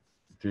have come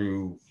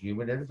through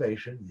human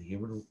innovation,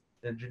 human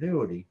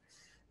ingenuity.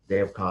 They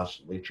have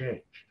constantly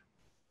changed.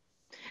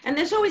 And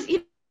there's always,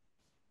 you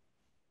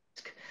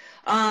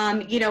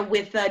know,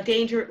 with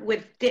dangerous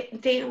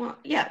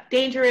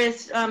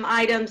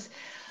items,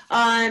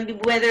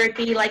 whether it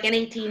be like an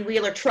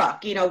 18-wheeler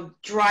truck, you know,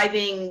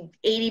 driving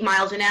 80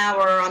 miles an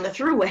hour on the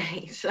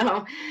thruway.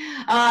 So,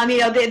 you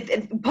know,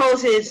 it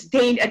poses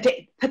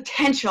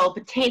potential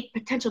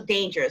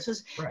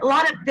dangers.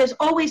 There's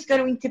always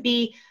going to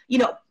be, you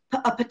know,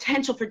 a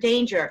potential for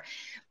danger.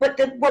 But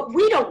what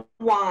we don't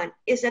want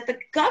is that the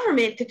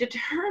government to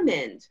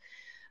determine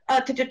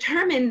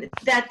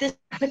that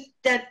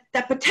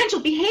that potential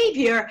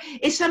behavior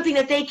is something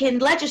that they can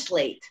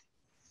legislate,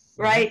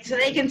 right? So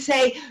they can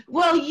say,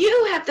 well,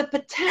 you have the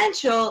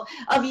potential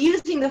of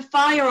using the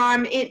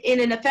firearm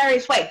in a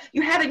nefarious way.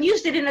 You haven't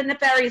used it in a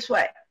nefarious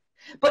way,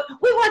 but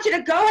we want you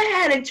to go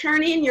ahead and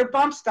turn in your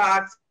bump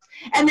stocks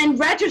and then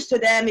register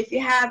them if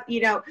you have,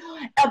 you know,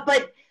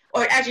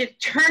 or actually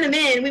turn them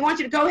in. We want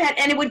you to go ahead,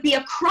 and it would be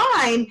a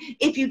crime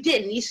if you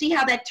didn't. You see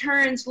how that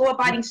turns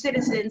law-abiding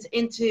citizens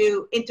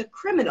into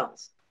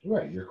criminals.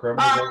 Right, you're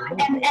criminals.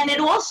 And it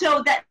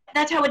also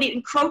that's how it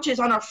encroaches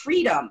on our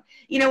freedom.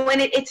 You know,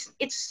 when it's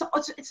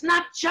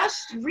not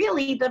just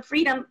really the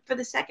freedom for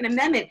the Second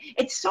Amendment.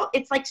 It's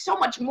like so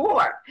much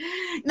more.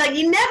 Like,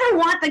 you never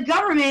want the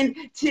government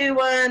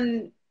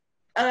to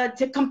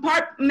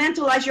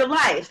compartmentalize your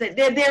life, that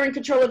they're in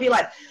control of your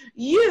life.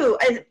 You,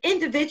 as an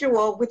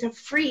individual with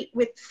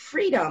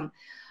freedom,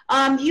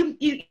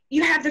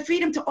 you have the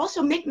freedom to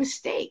also make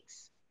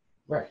mistakes.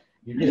 Right.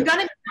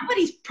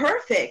 Nobody's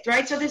perfect,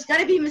 right? So there's got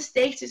to be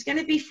mistakes. There's going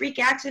to be freak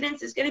accidents.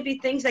 There's going to be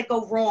things that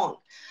go wrong.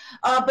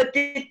 But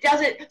it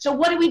doesn't. So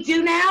what do we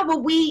do now? Well,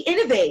 we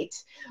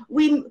innovate.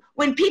 When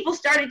people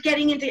started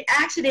getting into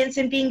accidents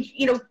and being,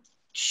 you know,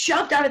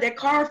 shoved out of their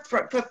car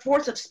for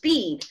force of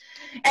speed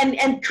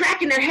and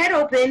cracking their head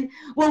open,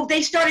 well,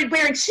 they started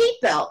wearing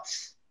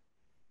seatbelts,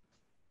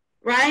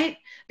 right?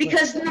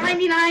 Because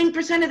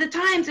 99% of the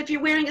times, if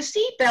you're wearing a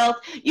seatbelt,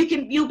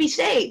 you'll be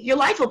saved. Your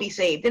life will be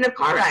saved in a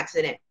car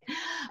accident.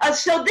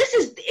 So this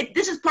is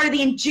part of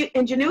the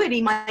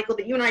ingenuity, Michael,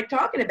 that you and I are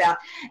talking about,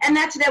 and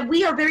that's that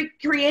we are very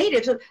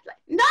creative. So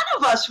none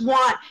of us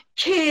want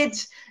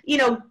kids, you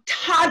know,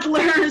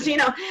 toddlers, you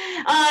know,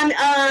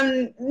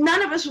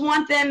 none of us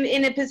want them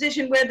in a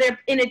position where they're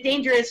in a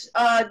dangerous,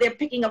 they're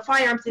picking up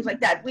firearms, things like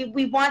that.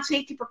 We want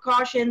safety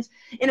precautions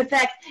in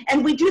effect,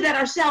 and we do that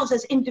ourselves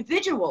as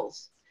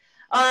individuals.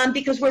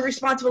 Because we're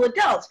responsible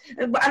adults.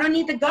 I don't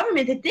need the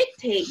government to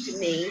dictate to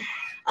me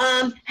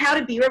how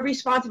to be a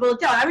responsible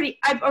adult. I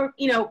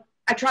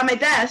try my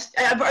best.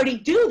 I've already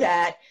do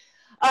that,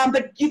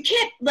 but you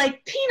can't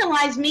like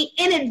penalize me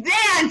in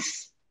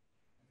advance.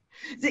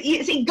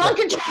 You see, gun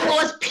control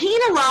laws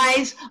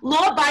penalize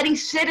law-abiding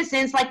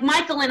citizens like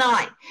Michael and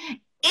I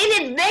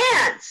in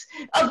advance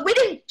of we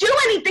didn't do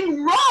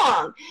anything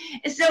wrong.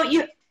 And so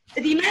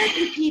the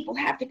American people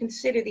have to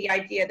consider the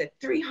idea that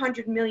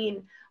 300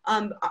 million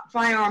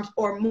firearms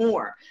or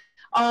more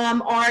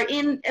are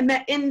in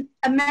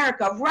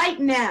America right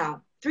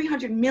now,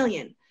 300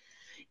 million.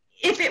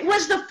 If it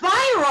was the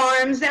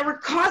firearms that were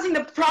causing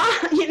the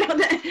problem, you know,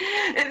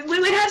 we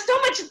would have so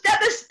much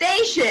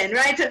devastation,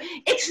 right? So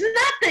it's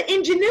not the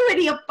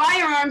ingenuity of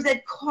firearms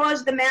that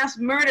caused the mass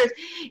murders.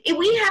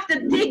 We have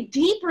to dig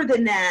deeper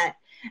than that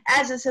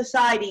as a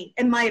society,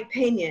 in my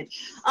opinion,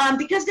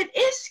 because it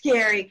is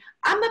scary.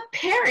 I'm a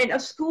parent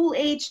of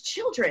school-age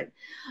children.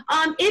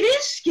 It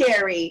is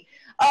scary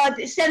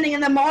sending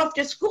them off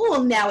to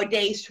school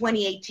nowadays,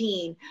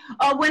 2018,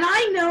 when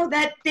I know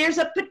that there's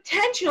a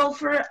potential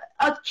for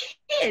a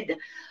kid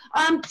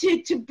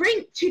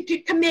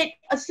to commit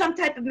some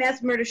type of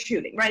mass murder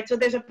shooting, right? So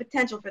there's a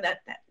potential for that.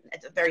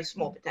 It's a very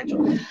small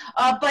potential,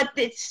 but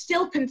it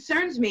still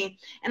concerns me.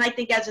 And I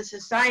think as a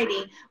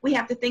society, we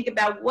have to think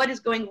about what is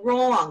going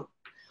wrong.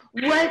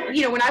 What,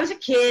 you know, when I was a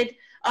kid,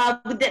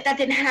 that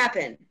didn't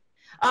happen.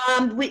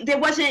 There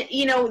wasn't,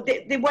 you know,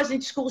 there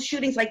wasn't school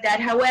shootings like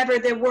that. However,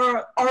 there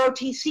were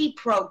ROTC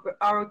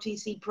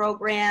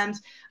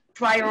programs,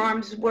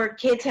 firearms, where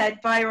kids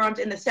had firearms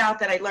in the South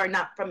that I learned,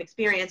 not from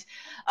experience.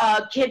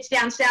 Kids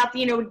down South,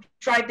 you know,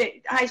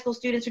 high school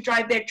students who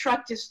drive their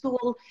truck to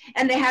school,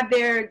 and they have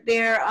their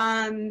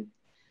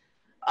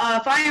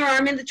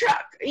firearm in the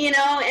truck, you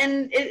know,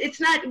 and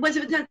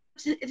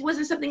it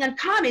wasn't something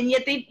uncommon,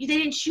 yet they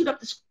didn't shoot up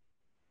the school.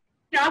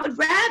 You know, I would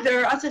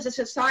rather us as a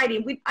society,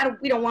 we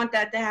don't want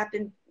that to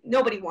happen.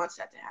 Nobody wants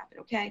that to happen.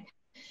 Okay.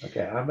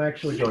 Okay, I'm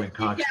actually going to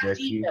contradict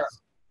you.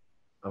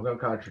 I'm going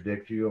to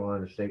contradict you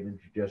on a statement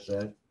you just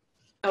said.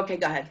 Okay,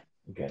 go ahead.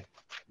 Okay.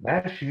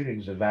 Mass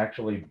shootings have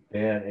actually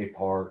been a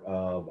part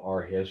of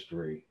our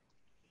history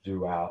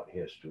throughout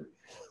history,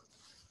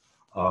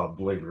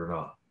 believe it or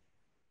not.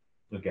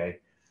 Okay.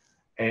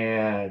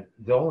 And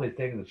the only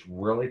thing that's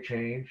really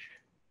changed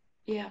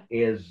Yeah.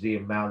 is the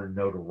amount of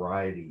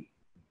notoriety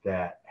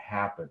that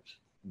happens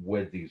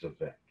with these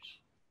events.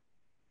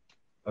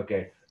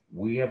 Okay.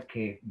 We have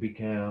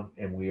become,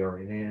 and we are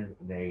in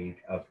an age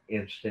of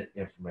instant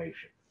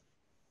information.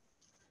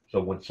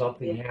 So when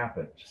something Yeah.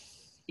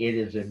 happens, it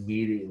is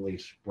immediately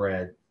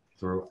spread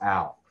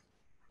throughout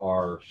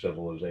our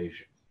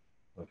civilization.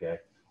 Okay,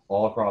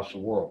 all across the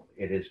world,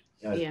 Yeah.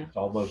 it's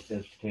almost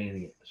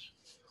instantaneous.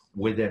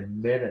 Within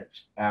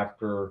minutes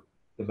after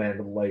the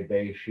Mandalay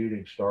Bay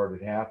shooting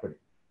started happening,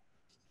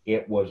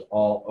 it was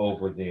all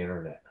over the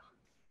internet.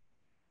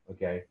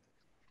 Okay,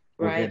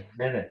 within Right.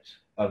 minutes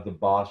of the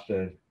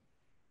Boston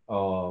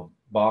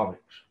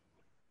bombings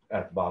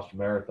at the Boston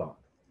Marathon,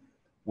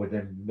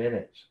 within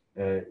minutes,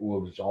 it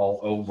was all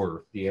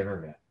over the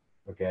internet.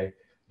 Okay,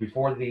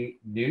 before the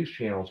news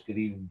channels could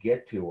even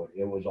get to it,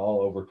 it was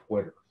all over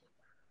Twitter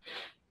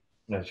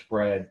and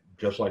spread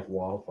just like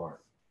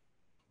wildfire.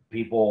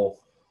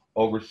 People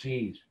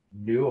overseas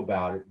knew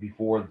about it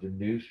before the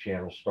news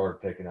channels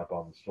started picking up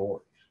on the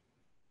stories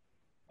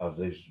of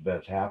these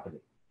events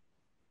happening.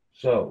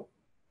 So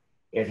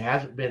it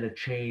hasn't been a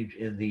change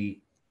in the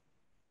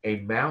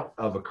amount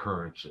of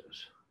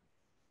occurrences.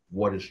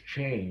 What has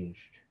changed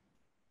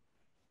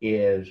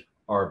is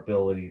our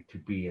ability to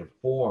be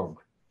informed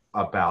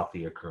about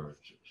the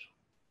occurrences.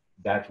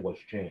 That's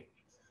what's changed.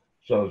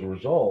 So as a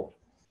result,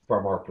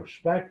 from our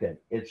perspective,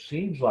 it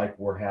seems like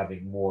we're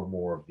having more and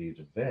more of these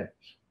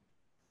events,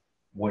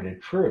 when in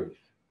truth,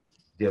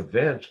 the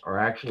events are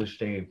actually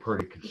staying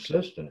pretty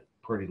consistent,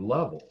 pretty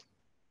level.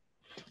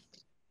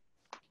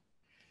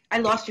 I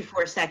lost you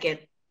for a second.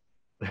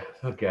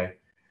 Okay.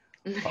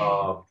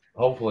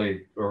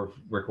 Hopefully, or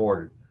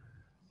recorded.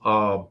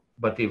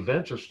 But the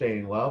events are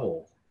staying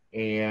level.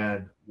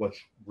 And what's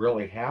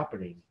really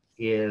happening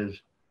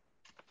is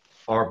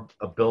our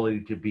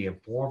ability to be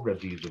informed of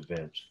these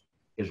events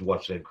is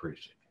what's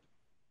increasing.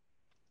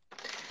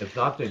 It's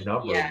not the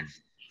number of Yes.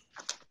 events,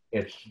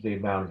 it's the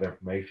amount of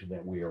information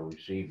that we are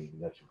receiving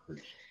that's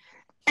increasing.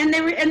 And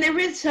there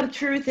is some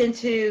truth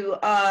into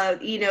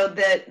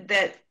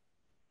that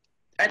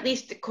at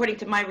least according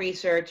to my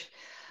research,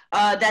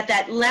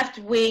 that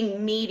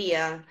left-wing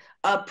media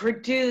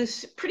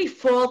produce pretty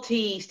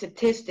faulty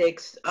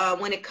statistics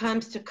when it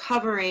comes to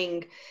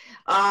covering,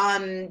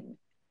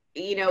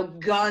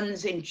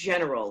 guns in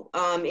general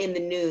in the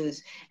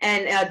news.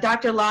 And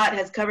Dr. Lott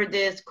has covered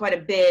this quite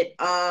a bit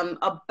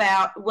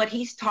about what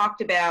he's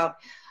talked about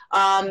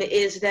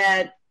is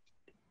that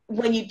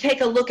when you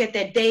take a look at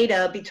the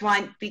data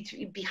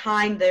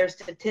behind their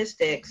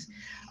statistics,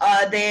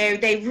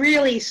 they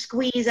really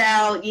squeeze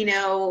out,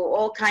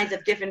 all kinds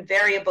of different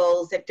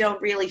variables that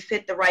don't really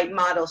fit the right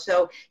model.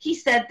 So he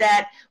said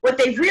that what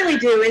they really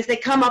do is they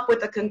come up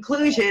with a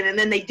conclusion and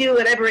then they do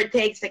whatever it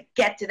takes to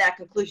get to that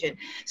conclusion.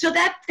 So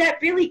that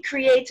really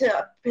creates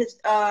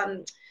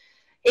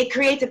it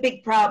creates a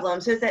big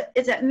problem. So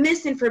it's that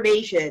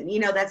misinformation,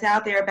 that's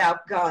out there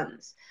about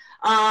guns.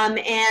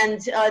 And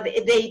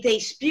they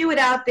spew it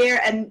out there,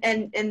 and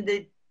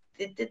the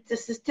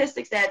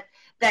statistics that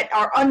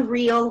are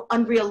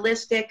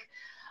unrealistic,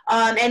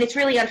 and it's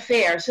really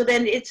unfair. So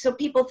then so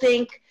people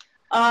think,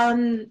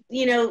 the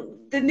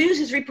news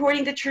is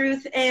reporting the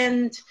truth,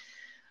 and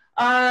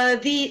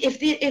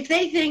if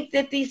they think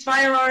that these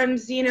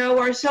firearms,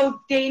 are so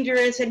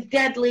dangerous and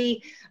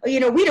deadly, we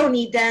don't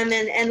need them,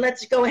 and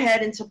let's go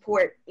ahead and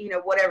support,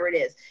 whatever it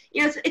is.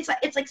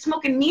 It's like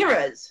smoke and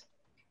mirrors.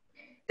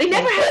 They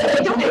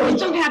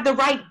don't have the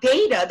right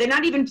data. They're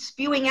not even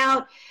spewing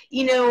out,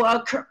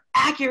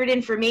 accurate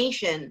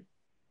information.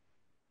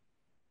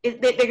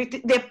 And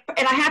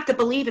I have to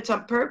believe it's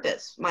on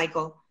purpose,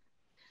 Michael.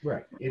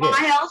 Right.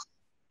 Why else?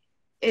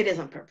 It is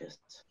on purpose.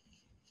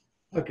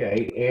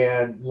 Okay.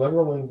 And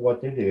literally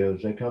what they do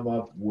is they come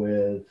up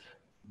with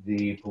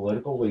the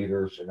political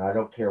leaders, and I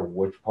don't care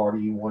which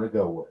party you want to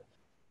go with.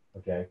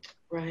 Okay.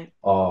 Right.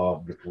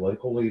 The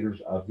political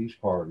leaders of these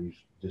parties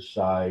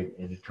decide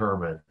and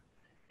determine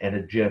an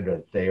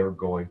agenda they are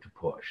going to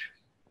push.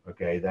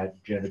 Okay, that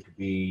agenda could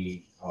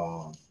be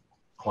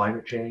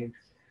climate change.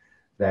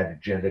 That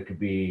agenda could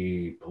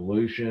be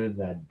pollution.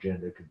 That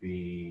agenda could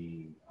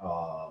be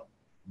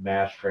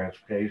mass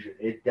transportation.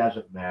 It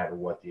doesn't matter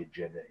what the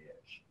agenda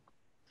is.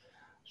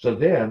 So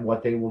then,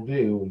 what they will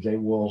do is they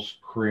will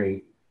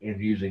create, in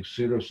using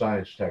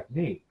pseudoscience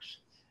techniques,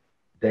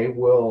 they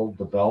will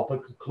develop a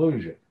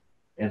conclusion,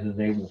 and then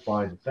they will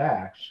find the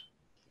facts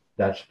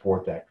that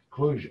support that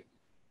conclusion.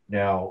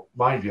 Now,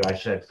 mind you, I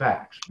said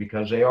facts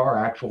because they are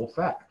actual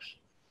facts.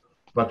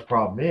 But the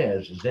problem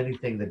is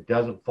anything that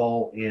doesn't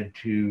fall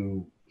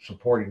into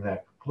supporting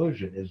that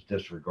conclusion is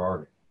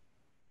disregarded.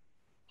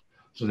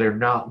 So they're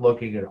not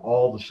looking at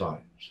all the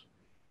science.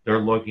 They're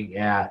looking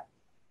at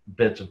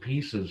bits and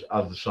pieces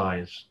of the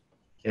science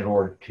in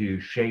order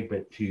to shape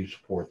it to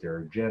support their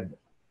agenda.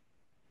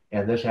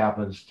 And this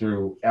happens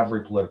through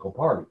every political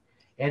party.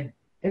 And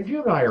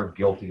you and I are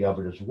guilty of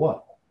it as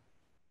well.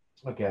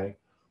 Okay,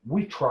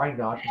 we try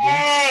not to be.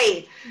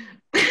 Hey,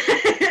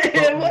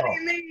 what do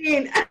you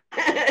mean?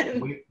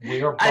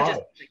 we are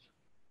biased.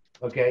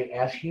 Okay,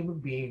 as human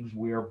beings,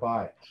 we are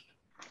biased.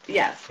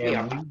 Yes, we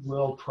are. And we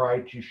will try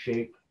to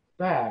shape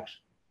facts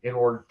in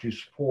order to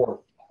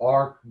support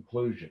our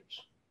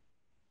conclusions.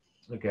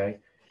 Okay?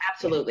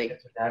 Absolutely.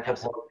 It's a natural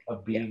part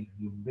of being a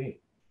human being.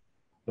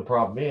 The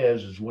problem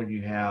is when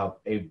you have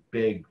a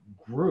big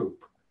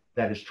group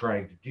that is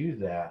trying to do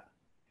that,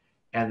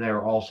 and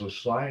they're also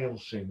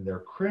silencing their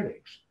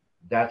critics,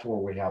 that's where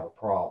we have a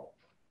problem.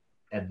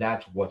 And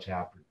that's what's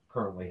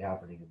currently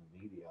happening in the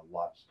media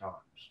lots of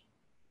times.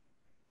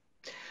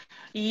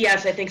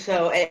 Yes, I think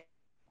so. It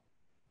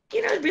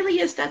really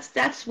is.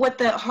 That's what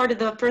the heart of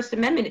the First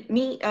Amendment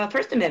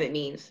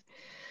means,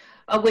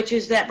 which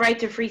is that right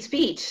to free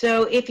speech.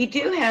 So if you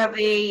do have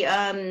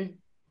an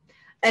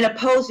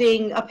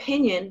opposing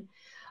opinion,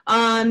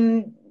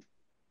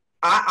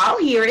 I'll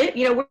hear it.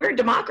 We're a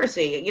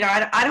democracy.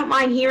 I don't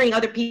mind hearing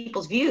other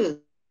people's views.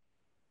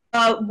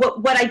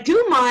 What I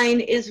do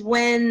mind is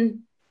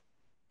when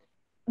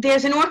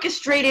there's an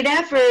orchestrated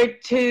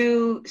effort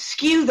to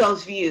skew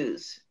those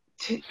views,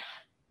 to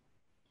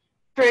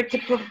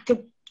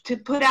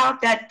put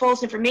out that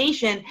false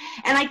information.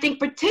 And I think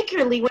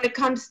particularly when it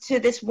comes to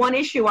this one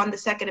issue on the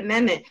Second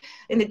Amendment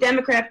in the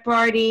Democrat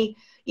Party,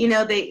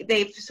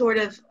 they've sort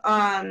of,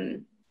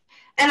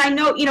 and I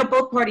know,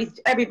 both parties,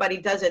 everybody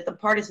does it, the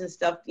partisan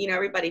stuff,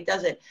 everybody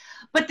does it.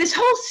 But this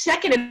whole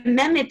Second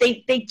Amendment,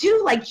 they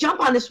do like jump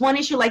on this one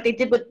issue like they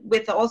did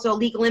with also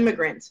illegal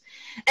immigrants.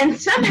 And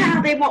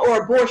somehow they want,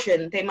 or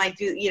abortion, they might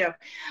do,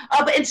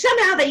 and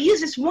somehow they use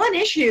this one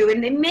issue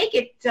and they make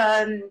it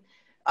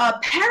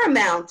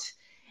paramount.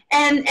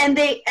 And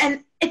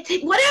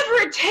whatever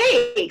it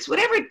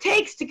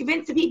takes to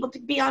convince the people to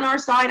be on our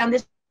side on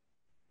this,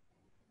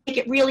 make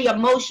it really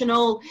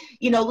emotional,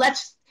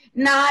 let's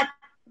not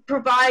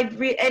provide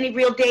any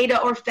real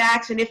data or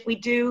facts, and if we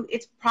do,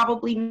 it's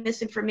probably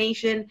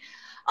misinformation.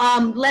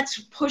 Let's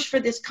push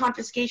for this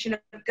confiscation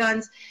of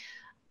guns.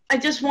 I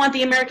just want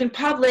the American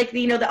public,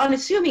 the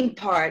unassuming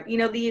part,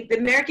 the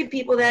American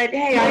people that,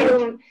 hey,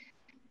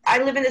 I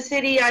live in the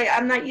city,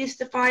 I'm not used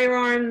to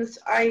firearms,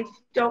 I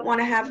don't want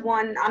to have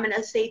one, I'm in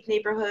a safe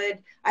neighborhood,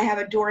 I have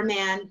a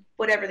doorman,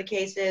 whatever the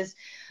case is.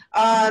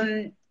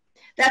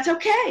 That's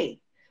okay.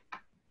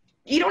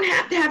 You don't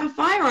have to have a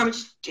firearm.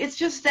 It's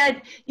just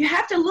that you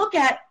have to look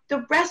at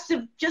the rest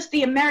of just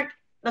the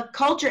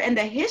culture and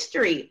the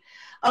history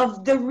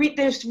of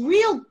there's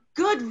real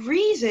good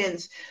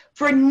reasons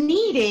for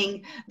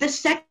needing the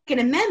Second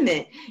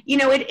Amendment.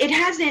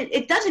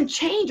 It doesn't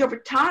change over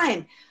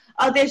time.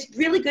 There's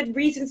really good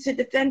reasons to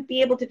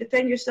be able to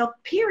defend yourself,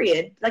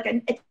 period.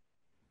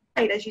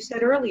 As you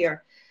said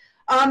earlier.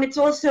 It's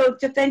also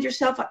defend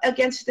yourself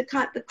against the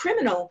common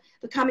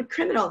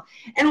criminal,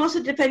 and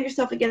also defend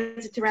yourself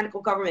against a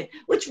tyrannical government,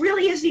 which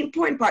really is the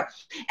important part.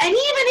 And even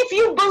if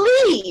you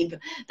believe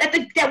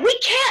that we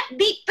can't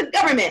beat the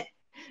government,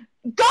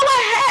 go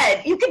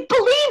ahead. You can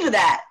believe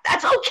that.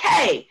 That's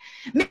okay.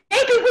 Maybe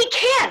we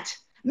can't.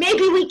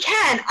 Maybe we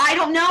can. I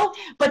don't know.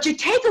 But you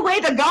take away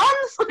the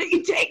guns,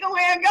 you take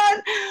away a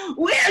gun,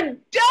 we're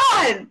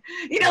done.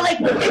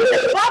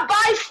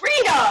 Bye-bye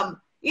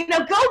freedom.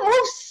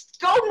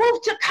 Go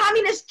move to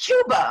communist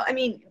Cuba. I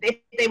mean,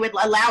 they would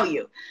allow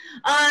you.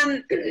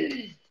 Let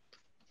me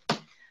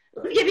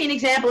give you an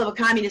example of a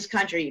communist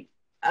country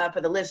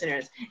for the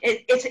listeners.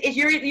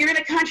 You're in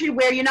a country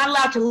where you're not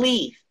allowed to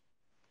leave.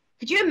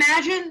 Could you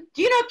imagine?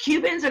 Do you know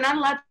Cubans are not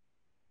allowed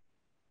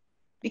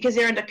because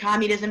they're into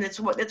communism? That's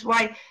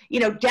why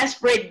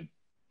desperate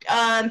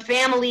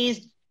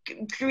families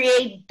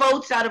create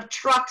boats out of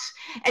trucks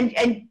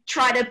and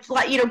try to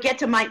fly, get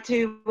to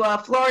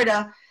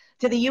Florida,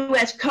 to the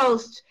U.S.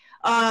 coast.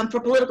 For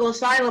political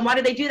asylum. Why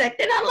do they do that?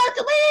 They're not allowed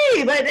to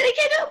leave. They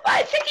can't do.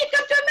 I think you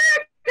come to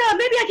America.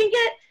 Maybe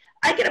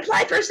I can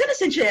apply for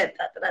citizenship.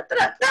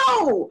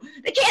 No,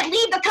 they can't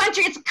leave the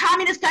country. It's a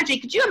communist country.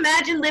 Could you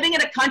imagine living in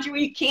a country where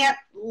you can't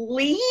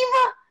leave?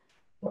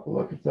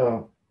 Look at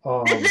the.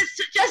 This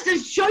is just to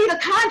show you the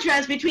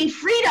contrast between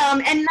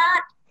freedom and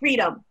not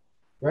freedom.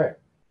 Right.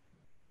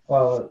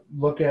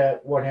 Look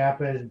at what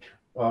happened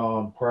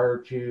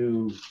prior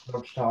to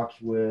Trump's talks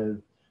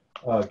with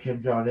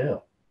Kim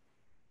Jong-il.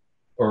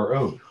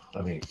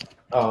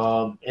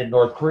 In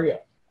North Korea.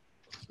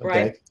 Okay.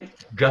 Right.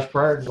 Just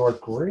prior to North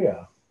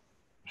Korea,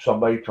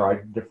 somebody tried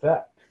to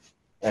defect,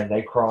 and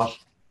they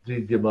crossed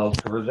the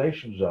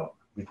demilitarization zone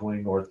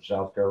between North and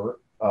South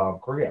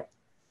Korea.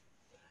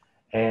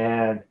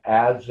 And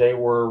as they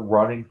were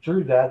running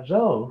through that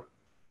zone,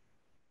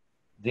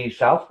 the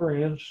South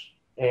Koreans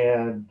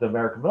and the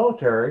American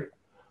military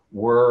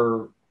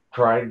were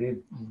trying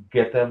to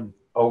get them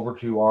over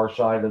to our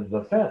side of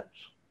the fence.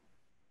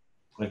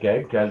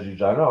 Okay, because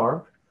he's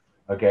unarmed.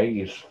 Okay,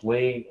 he's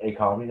fleeing a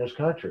communist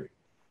country.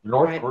 The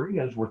North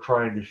Koreans were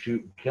trying to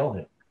shoot and kill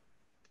him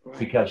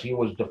because he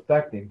was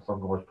defecting from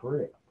North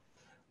Korea.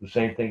 The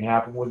same thing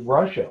happened with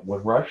Russia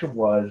when Russia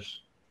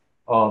was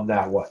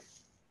that way.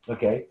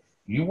 Okay,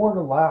 You weren't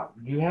allowed,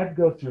 you had to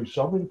go through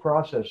so many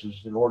processes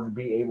in order to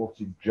be able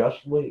to just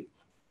leave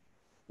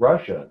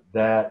Russia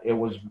that it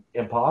was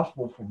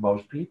impossible for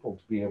most people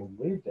to be able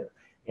to leave there.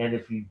 And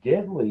if you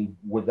did leave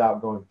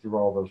without going through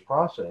all those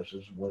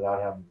processes,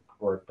 without having the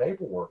correct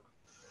paperwork,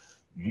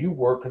 you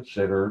were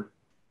considered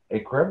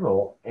a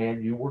criminal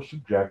and you were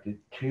subjected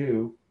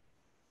to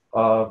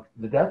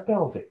the death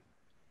penalty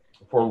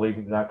for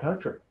leaving that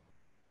country.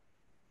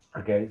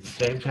 Okay, the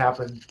same's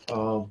happened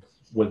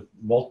with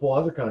multiple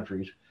other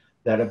countries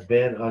that have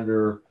been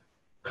under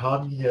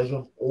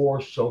communism or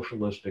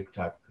socialistic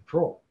type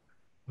control.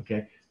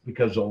 Okay,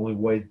 because the only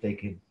way that they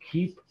can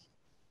keep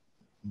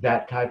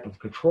that type of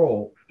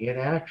control in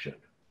action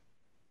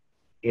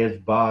is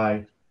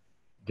by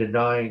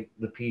denying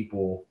the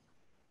people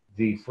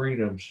the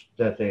freedoms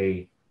that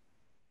they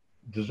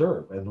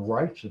deserve and the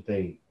rights that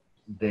they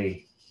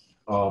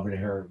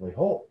inherently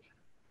hold.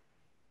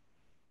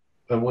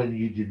 And when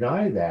you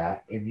deny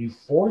that and you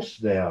force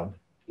them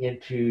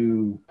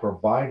into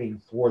providing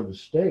for the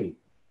state,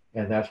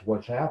 and that's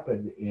what's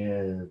happened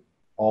in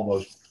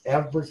almost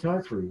every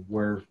country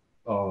where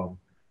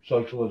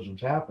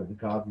socialism's happened and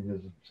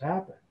communism's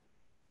happened,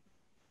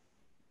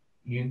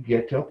 you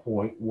get to a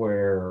point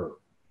where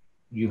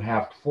you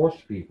have to force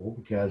people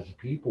because the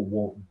people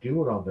won't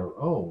do it on their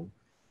own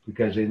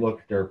because they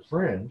look at their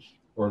friends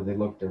or they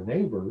look at their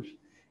neighbors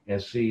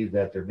and see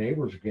that their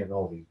neighbors are getting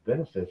all these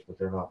benefits, but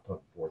they're not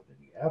putting forth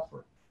any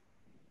effort.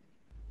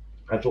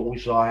 That's what we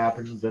saw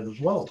happen in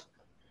Venezuela.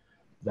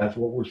 That's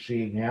what we're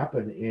seeing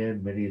happen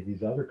in many of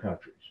these other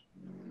countries.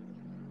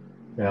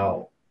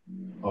 Now,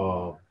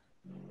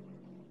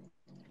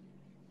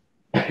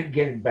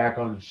 getting back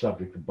on the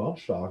subject of bump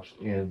stocks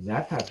and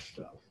that type of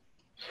stuff,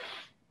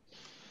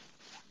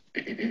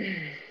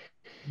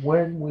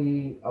 when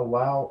we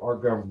allow our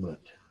government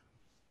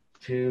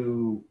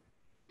to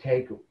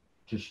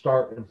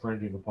start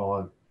infringing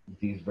upon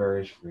these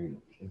various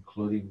freedoms,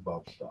 including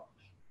bump stocks,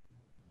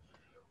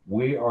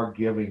 we are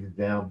giving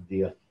them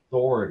the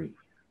authority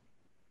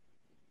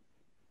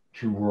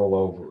to rule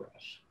over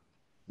us.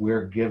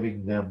 We're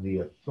giving them the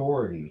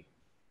authority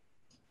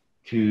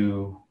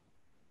to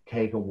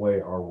take away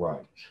our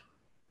rights.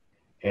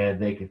 And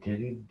they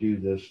continue to do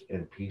this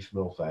in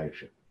piecemeal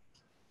fashion.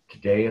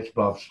 Today it's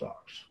bump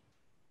stocks.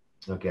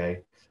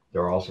 Okay?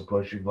 They're also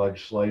pushing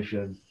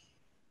legislation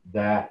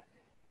that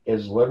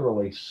is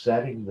literally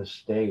setting the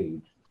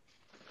stage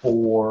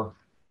for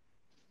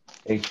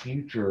a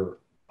future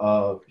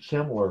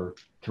similar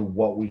to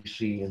what we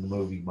see in the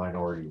movie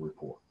Minority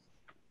Report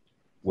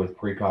with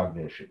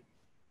precognition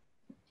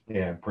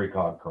and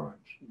precog crimes.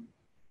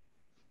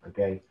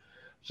 Okay?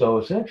 So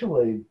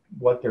essentially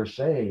what they're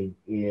saying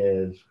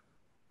is,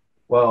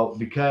 well,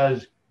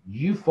 because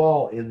you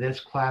fall in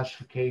this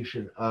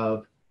classification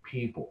of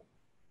people,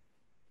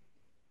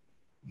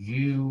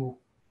 you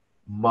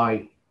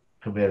might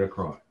commit a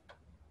crime.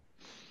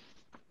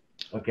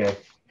 Okay?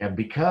 And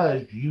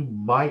because you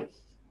might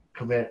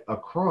commit a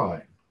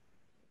crime,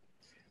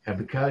 and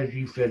because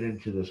you fit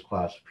into this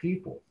class of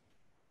people,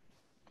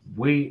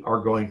 we are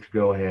going to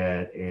go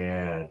ahead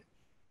and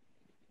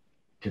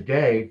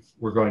today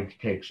we're going to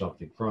take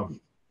something from you.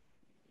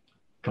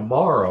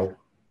 Tomorrow,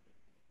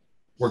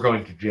 we're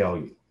going to jail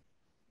you.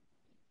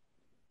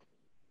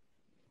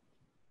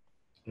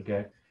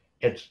 Okay?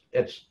 It's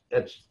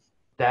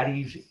that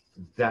easy.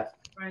 That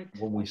right.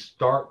 When we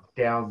start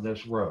down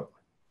this road.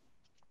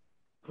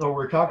 So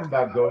we're talking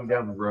about going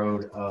down the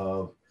road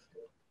of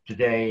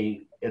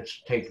today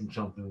it's taking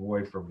something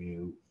away from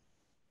you.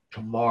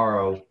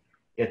 Tomorrow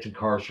it's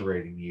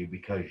incarcerating you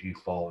because you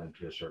fall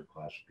into a certain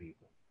class of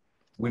people.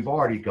 We've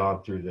already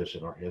gone through this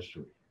in our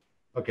history.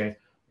 Okay,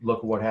 look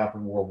at what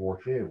happened in World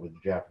War II with the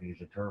Japanese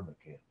internment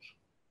camps.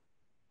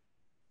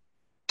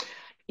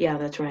 Yeah,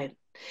 that's right.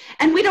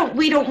 And we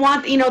don't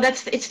want,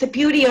 it's the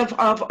beauty of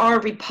our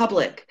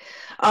republic.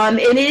 And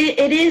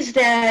it is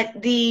that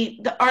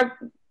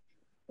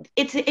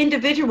it's the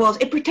individuals,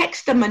 it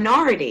protects the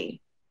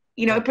minority.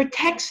 It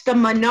protects the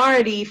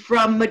minority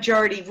from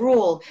majority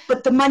rule,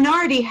 but the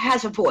minority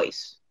has a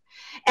voice.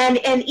 And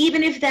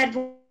even if that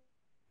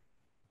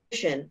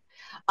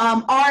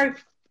our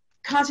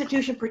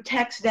Constitution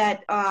protects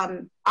that.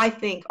 I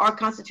think our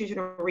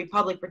constitutional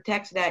republic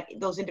protects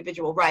those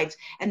individual rights,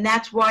 and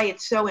that's why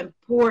it's so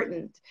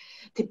important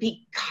to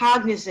be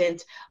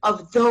cognizant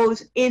of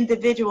those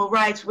individual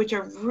rights, which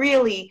are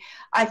really,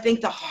 I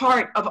think, the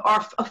heart of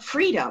our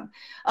freedom.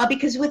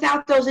 Because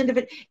without those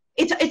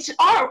it's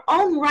our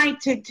own right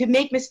to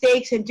make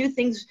mistakes and do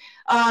things,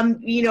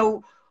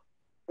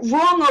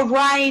 wrong or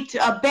right,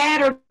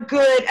 bad or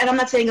good, and I'm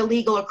not saying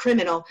illegal or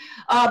criminal,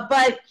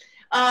 but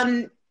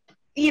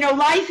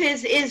life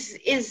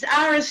is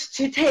ours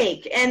to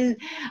take, and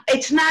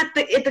it's not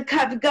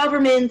the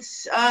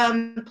government's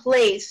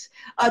place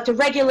to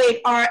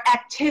regulate our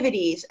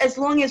activities, as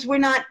long as we're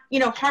not,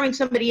 harming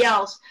somebody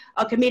else,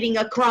 committing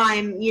a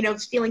crime,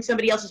 stealing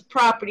somebody else's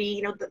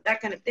property,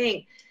 that kind of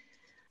thing.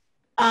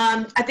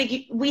 I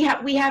think we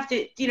have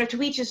to,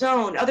 to each his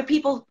own. Other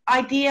people's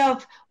idea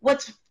of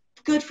what's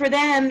good for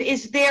them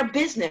is their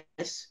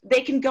business.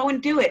 They can go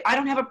and do it. I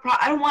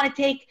don't want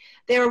to take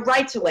their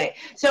rights away.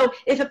 So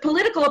if a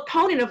political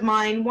opponent of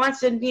mine wants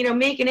to,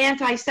 make an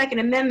anti-Second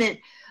Amendment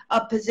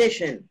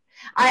position,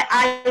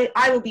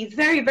 I will be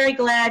very, very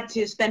glad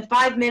to spend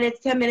 5 minutes,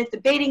 10 minutes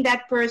debating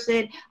that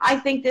person. I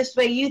think this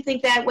way, you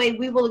think that way.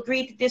 We will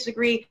agree to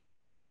disagree.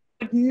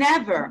 I would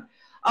never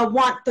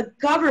want the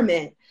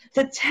government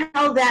to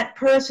tell that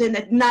person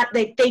that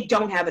they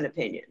don't have an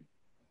opinion.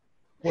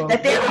 Well,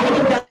 that their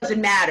opinion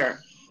doesn't matter.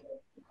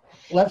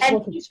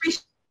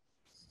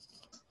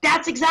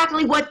 That's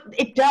exactly what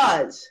it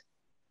does.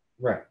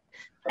 Right.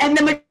 And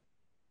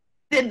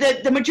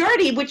the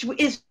majority, which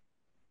is,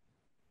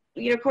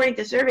 according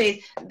to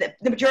surveys, the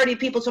majority of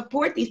people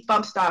support these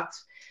bump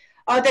stocks.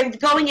 They're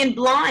going in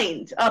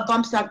blind,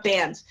 bump stock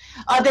bans.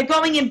 They're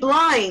going in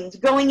blind,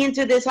 going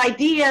into this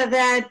idea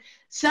that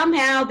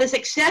somehow this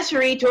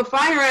accessory to a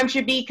firearm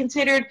should be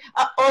considered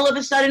all of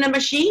a sudden a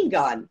machine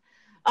gun.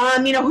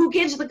 Who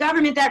gives the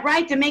government that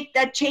right to make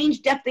that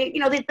change?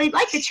 They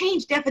like to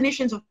change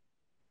definitions of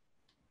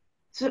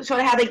sort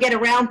of how they get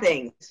around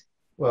things.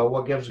 Well,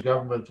 what gives the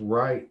government the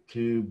right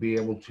to be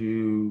able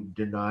to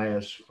deny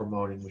us from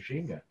owning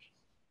machine guns?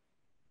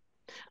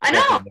 I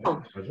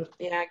know.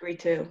 Yeah, I agree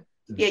too.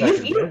 Yeah,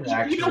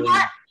 you know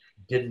what?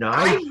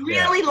 I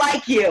really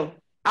like you.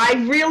 I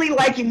really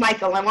like you,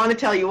 Michael. I want to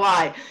tell you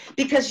why.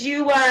 Because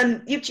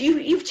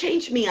you've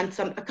changed me on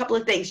a couple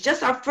of things.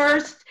 Just our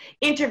first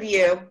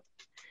interview.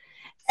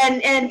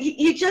 And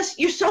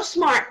you're so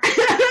smart.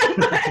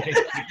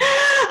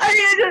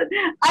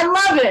 I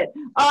love it.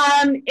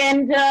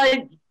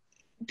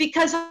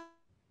 Because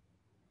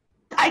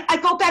I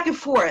go back and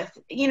forth.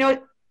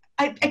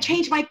 I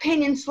change my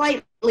opinion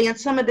slightly on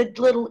some of the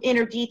little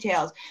inner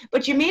details.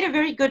 But you made a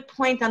very good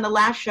point on the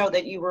last show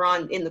that you were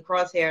on in the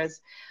Crosshairs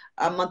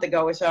a month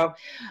ago or so.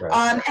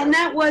 Right. And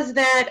that was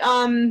that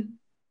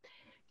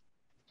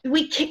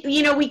we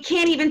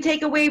can't even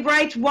take away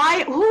rights.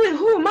 Why?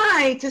 Who am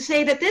I to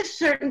say that this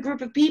certain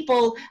group of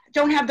people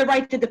don't have the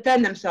right to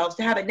defend themselves,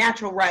 to have a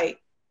natural right?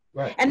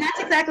 Right. And that's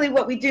exactly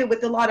what we do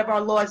with a lot of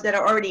our laws that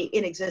are already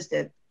in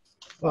existence.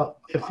 Well,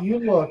 if you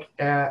look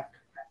at,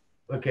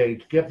 to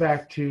get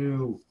back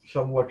to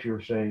some of what you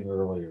were saying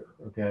earlier,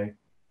 okay?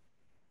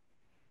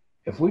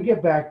 If we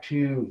get back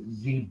to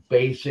the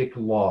basic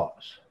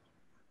laws,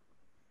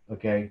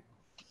 okay,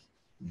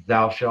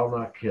 thou shalt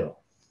not kill,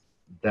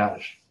 thou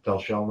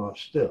shalt not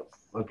steal,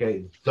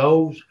 okay,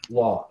 those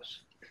laws,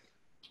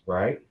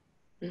 right?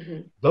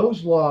 Mm-hmm.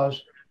 Those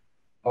laws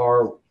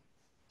are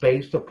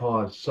based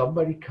upon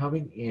somebody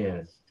coming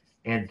in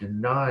and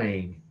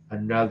denying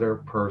another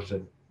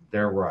person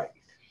their rights.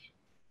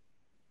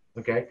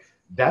 Okay?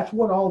 That's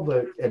what all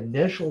the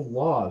initial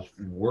laws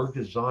were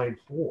designed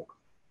for.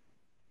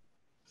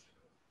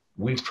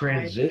 We've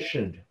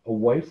transitioned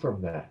away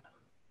from that.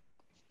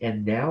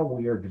 And now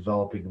we are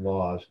developing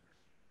laws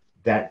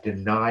that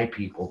deny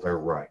people their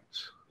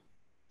rights,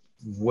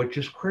 which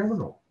is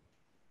criminal.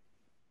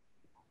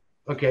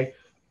 Okay?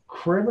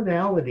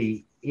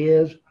 Criminality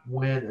is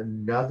when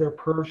another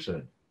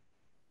person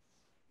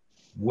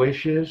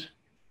wishes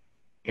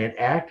and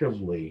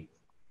actively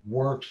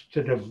works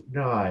to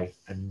deny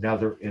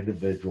another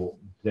individual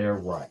their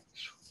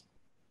rights.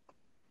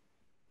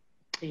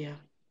 Yeah.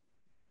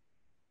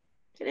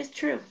 It is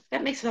true.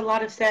 That makes a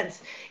lot of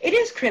sense. It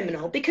is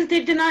criminal because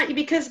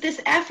because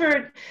this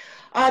effort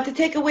to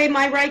take away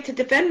my right to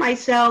defend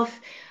myself,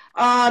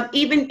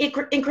 even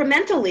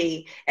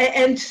incrementally,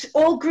 and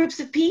all groups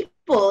of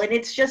people, and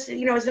it's just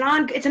it's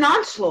an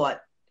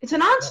onslaught. It's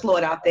an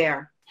onslaught out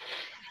there,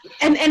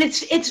 and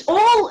it's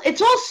all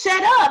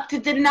set up to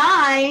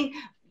deny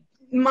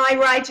my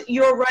rights,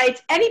 your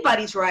rights,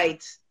 anybody's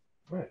rights.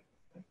 Right.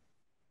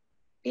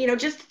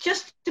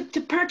 Just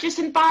to purchase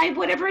and buy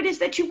whatever it is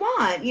that you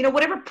want.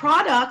 Whatever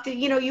product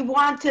you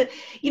want to.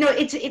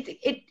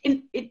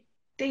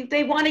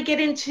 They want to get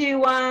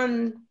into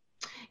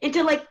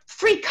like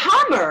free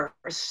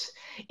commerce.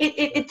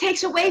 It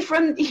takes away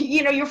from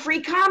your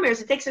free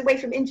commerce. It takes away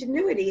from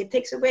ingenuity. It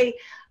takes away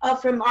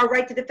from our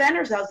right to defend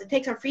ourselves. It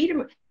takes our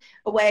freedom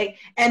away.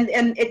 And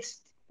it's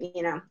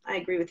I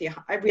agree with you.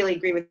 I really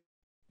agree with you.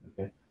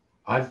 Okay.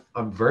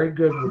 I'm very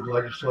good with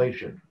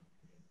legislation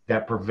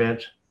that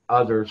prevents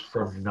others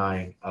from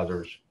denying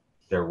others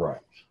their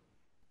rights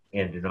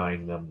and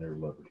denying them their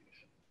liberties.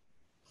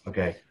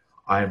 Okay.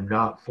 I am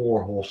not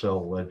for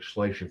wholesale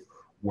legislation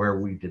where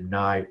we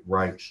deny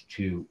rights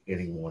to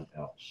anyone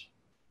else.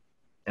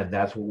 And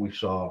that's what we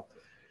saw.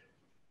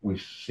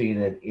 We've seen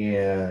it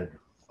in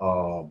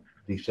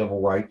the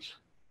civil rights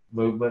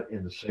movement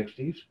in the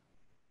 60s,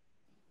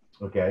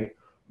 okay,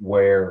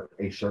 where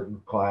a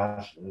certain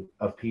class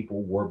of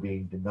people were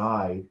being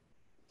denied,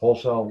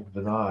 wholesale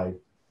denied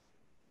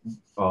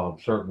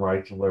certain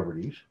rights and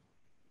liberties,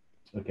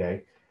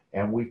 okay,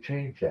 and we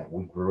changed that.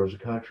 We grew as a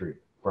country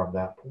from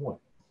that point,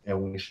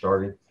 and we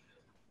started,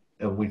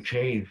 and we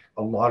changed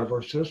a lot of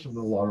our system and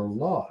a lot of our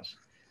laws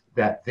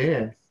that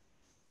then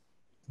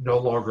no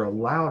longer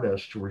allowed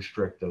us to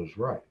restrict those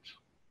rights.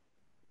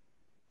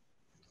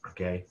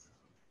 Okay.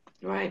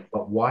 Right.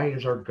 But why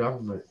is our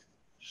government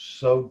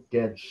so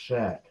dead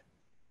set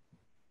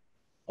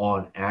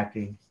on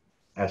acting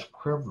as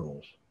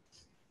criminals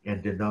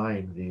and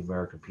denying the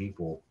American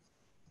people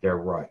their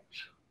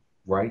rights?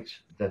 Rights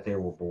that they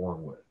were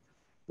born with.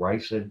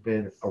 Rights that have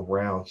been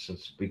around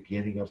since the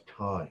beginning of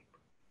time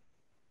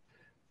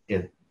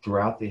and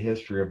throughout the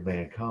history of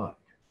mankind.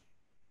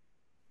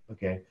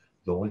 Okay?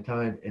 The only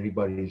time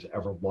anybody's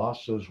ever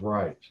lost those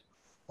rights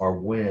are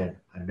when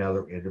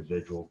another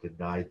individual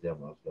denied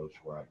them of those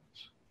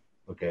rights.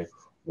 Okay?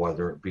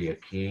 Whether it be a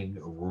king,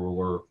 a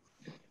ruler,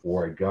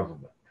 or a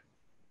government.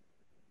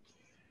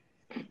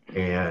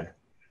 And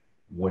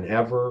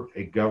whenever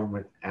a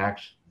government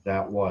acts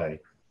that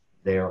way,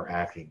 they are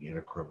acting in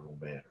a criminal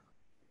manner.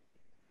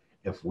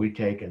 If we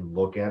take and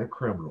look at a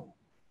criminal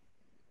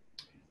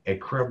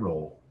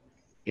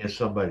is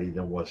somebody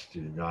that wants to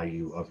deny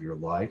you of your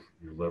life,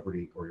 your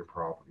liberty, or your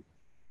property.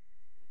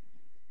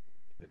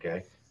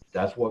 Okay?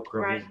 That's what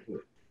criminals Right.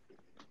 do.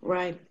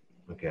 Right.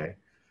 Okay?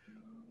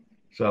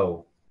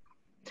 So,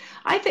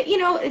 I think,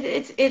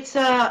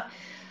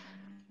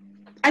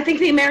 I think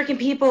the American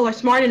people are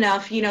smart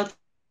enough,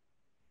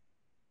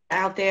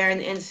 out there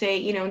and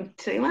say,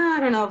 well, I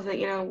don't know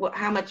if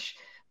how much,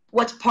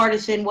 what's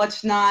partisan,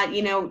 what's not,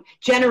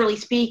 generally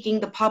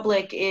speaking, the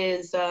public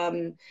is,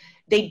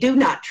 they do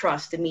not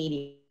trust the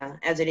media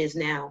as it is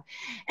now.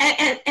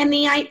 And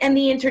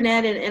the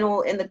internet and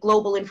all, and the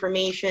global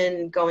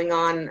information going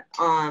on,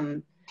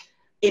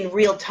 in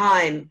real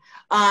time,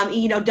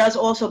 does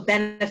also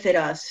benefit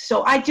us.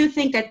 So I do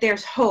think that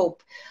there's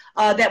hope,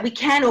 that we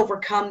can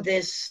overcome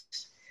this,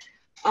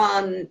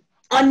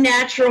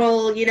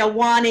 unnatural,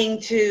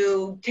 wanting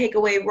to take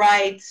away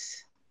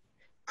rights,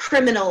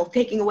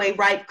 taking away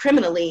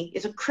criminally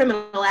is a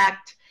criminal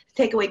act to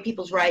take away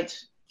people's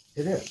rights.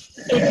 it is.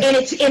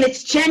 In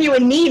its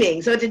genuine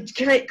meaning. So it's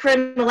a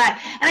criminal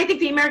act. And I think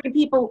the American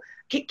people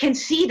can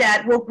see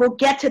that. We'll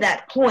get to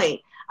that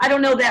point. I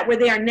don't know that we're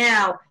there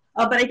now,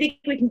 but I think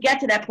we can get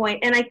to that point.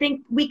 And I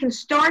think we can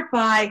start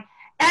by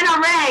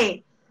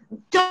NRA.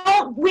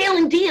 Don't wheel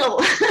and deal.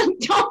 We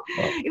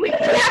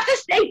have to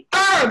stay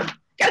firm.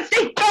 Got to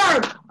stay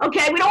firm.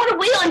 Okay, we don't want to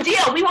wheel and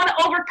deal. We want to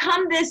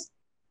overcome this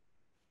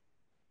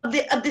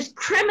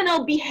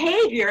criminal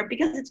behavior,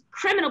 because it's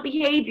criminal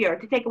behavior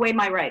to take away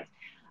my rights.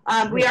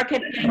 We are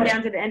getting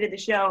down to the end of the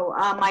show,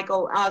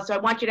 Michael. So I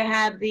want you to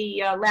have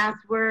the last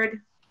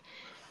word.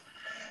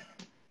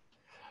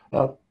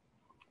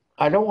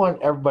 I don't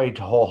want everybody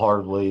to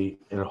wholeheartedly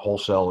and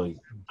wholesalely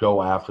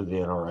go after the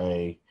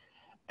NRA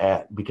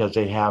because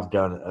they have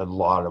done a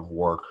lot of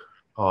work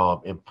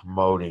in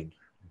promoting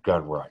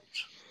gun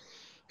rights.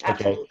 Okay,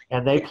 Absolutely.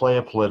 and they play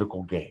a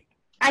political game.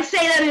 I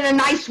say that in a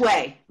nice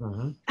way.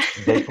 Mm-hmm.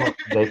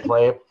 They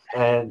play it,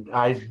 and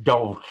I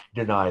don't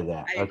deny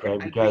that. Okay,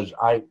 because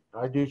I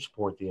do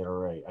support the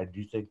NRA. I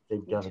do think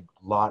they've done a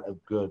lot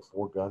of good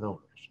for gun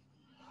owners.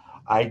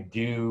 I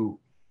do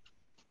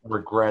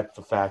regret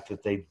the fact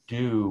that they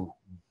do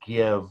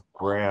give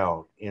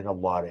ground in a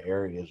lot of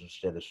areas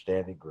instead of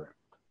standing ground.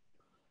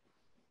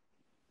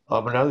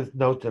 Another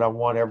note that I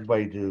want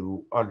everybody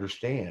to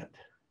understand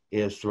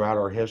is throughout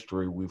our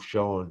history, we've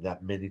shown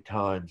that many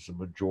times the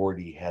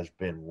majority has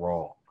been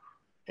wrong.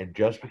 And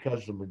just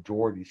because the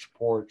majority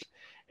supports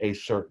a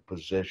certain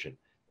position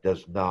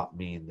does not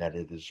mean that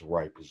it is the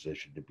right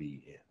position to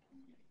be in.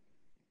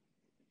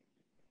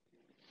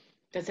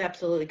 That's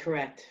absolutely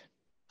correct.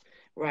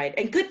 Right.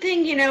 And good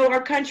thing, our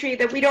country,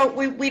 that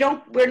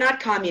we're not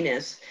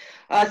communists.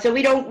 So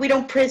we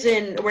don't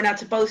prison, we're not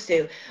supposed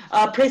to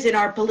prison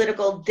our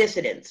political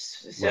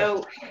dissidents.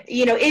 So, right.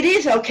 It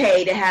is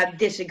okay to have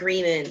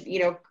disagreement,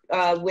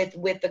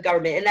 with the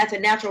government, and that's a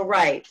natural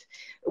right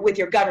with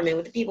your government,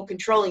 with the people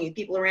controlling you,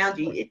 people around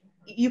you.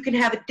 You can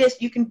have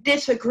you can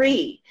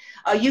disagree.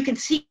 You can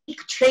seek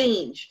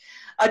change.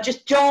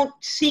 Just don't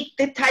seek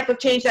the type of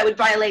change that would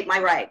violate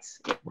my rights.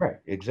 Right.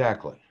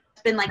 Exactly.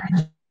 It's been like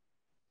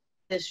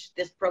this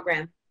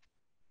program.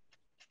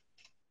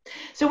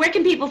 So where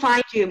can people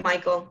find you,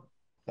 Michael?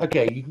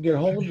 Okay, you can get a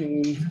hold of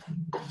me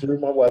through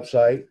my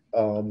website,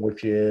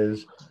 which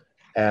is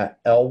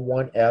at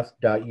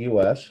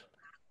l1f.us,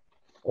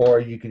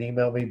 or you can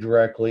email me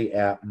directly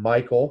at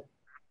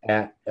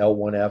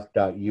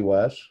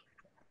michael@l1f.us,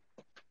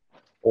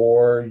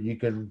 or you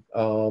can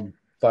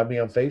find me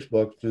on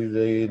Facebook through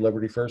the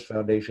Liberty First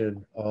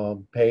Foundation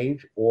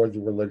page or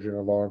the Religion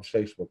of Arms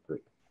Facebook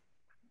group.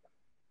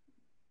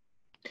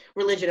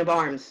 Religion of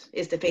Arms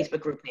is the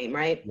Facebook group name,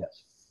 right?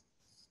 Yes.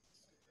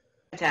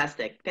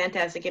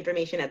 Fantastic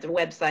information at the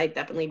website.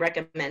 Definitely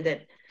recommend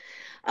it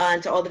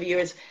to all the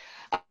viewers.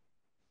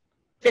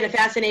 It's been a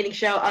fascinating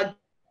show.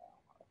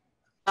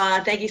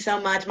 Thank you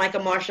so much,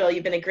 Michael Marshall.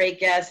 You've been a great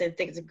guest. I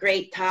think it's a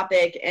great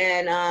topic,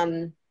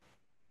 and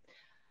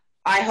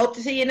I hope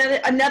to see you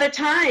another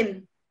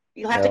time.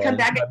 You'll have to come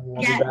back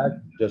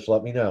again. Just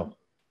let me know.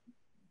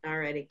 All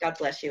righty. God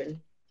bless you, and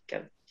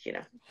go.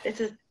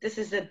 This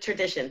is a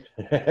tradition.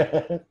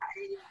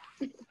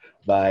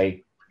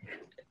 Bye.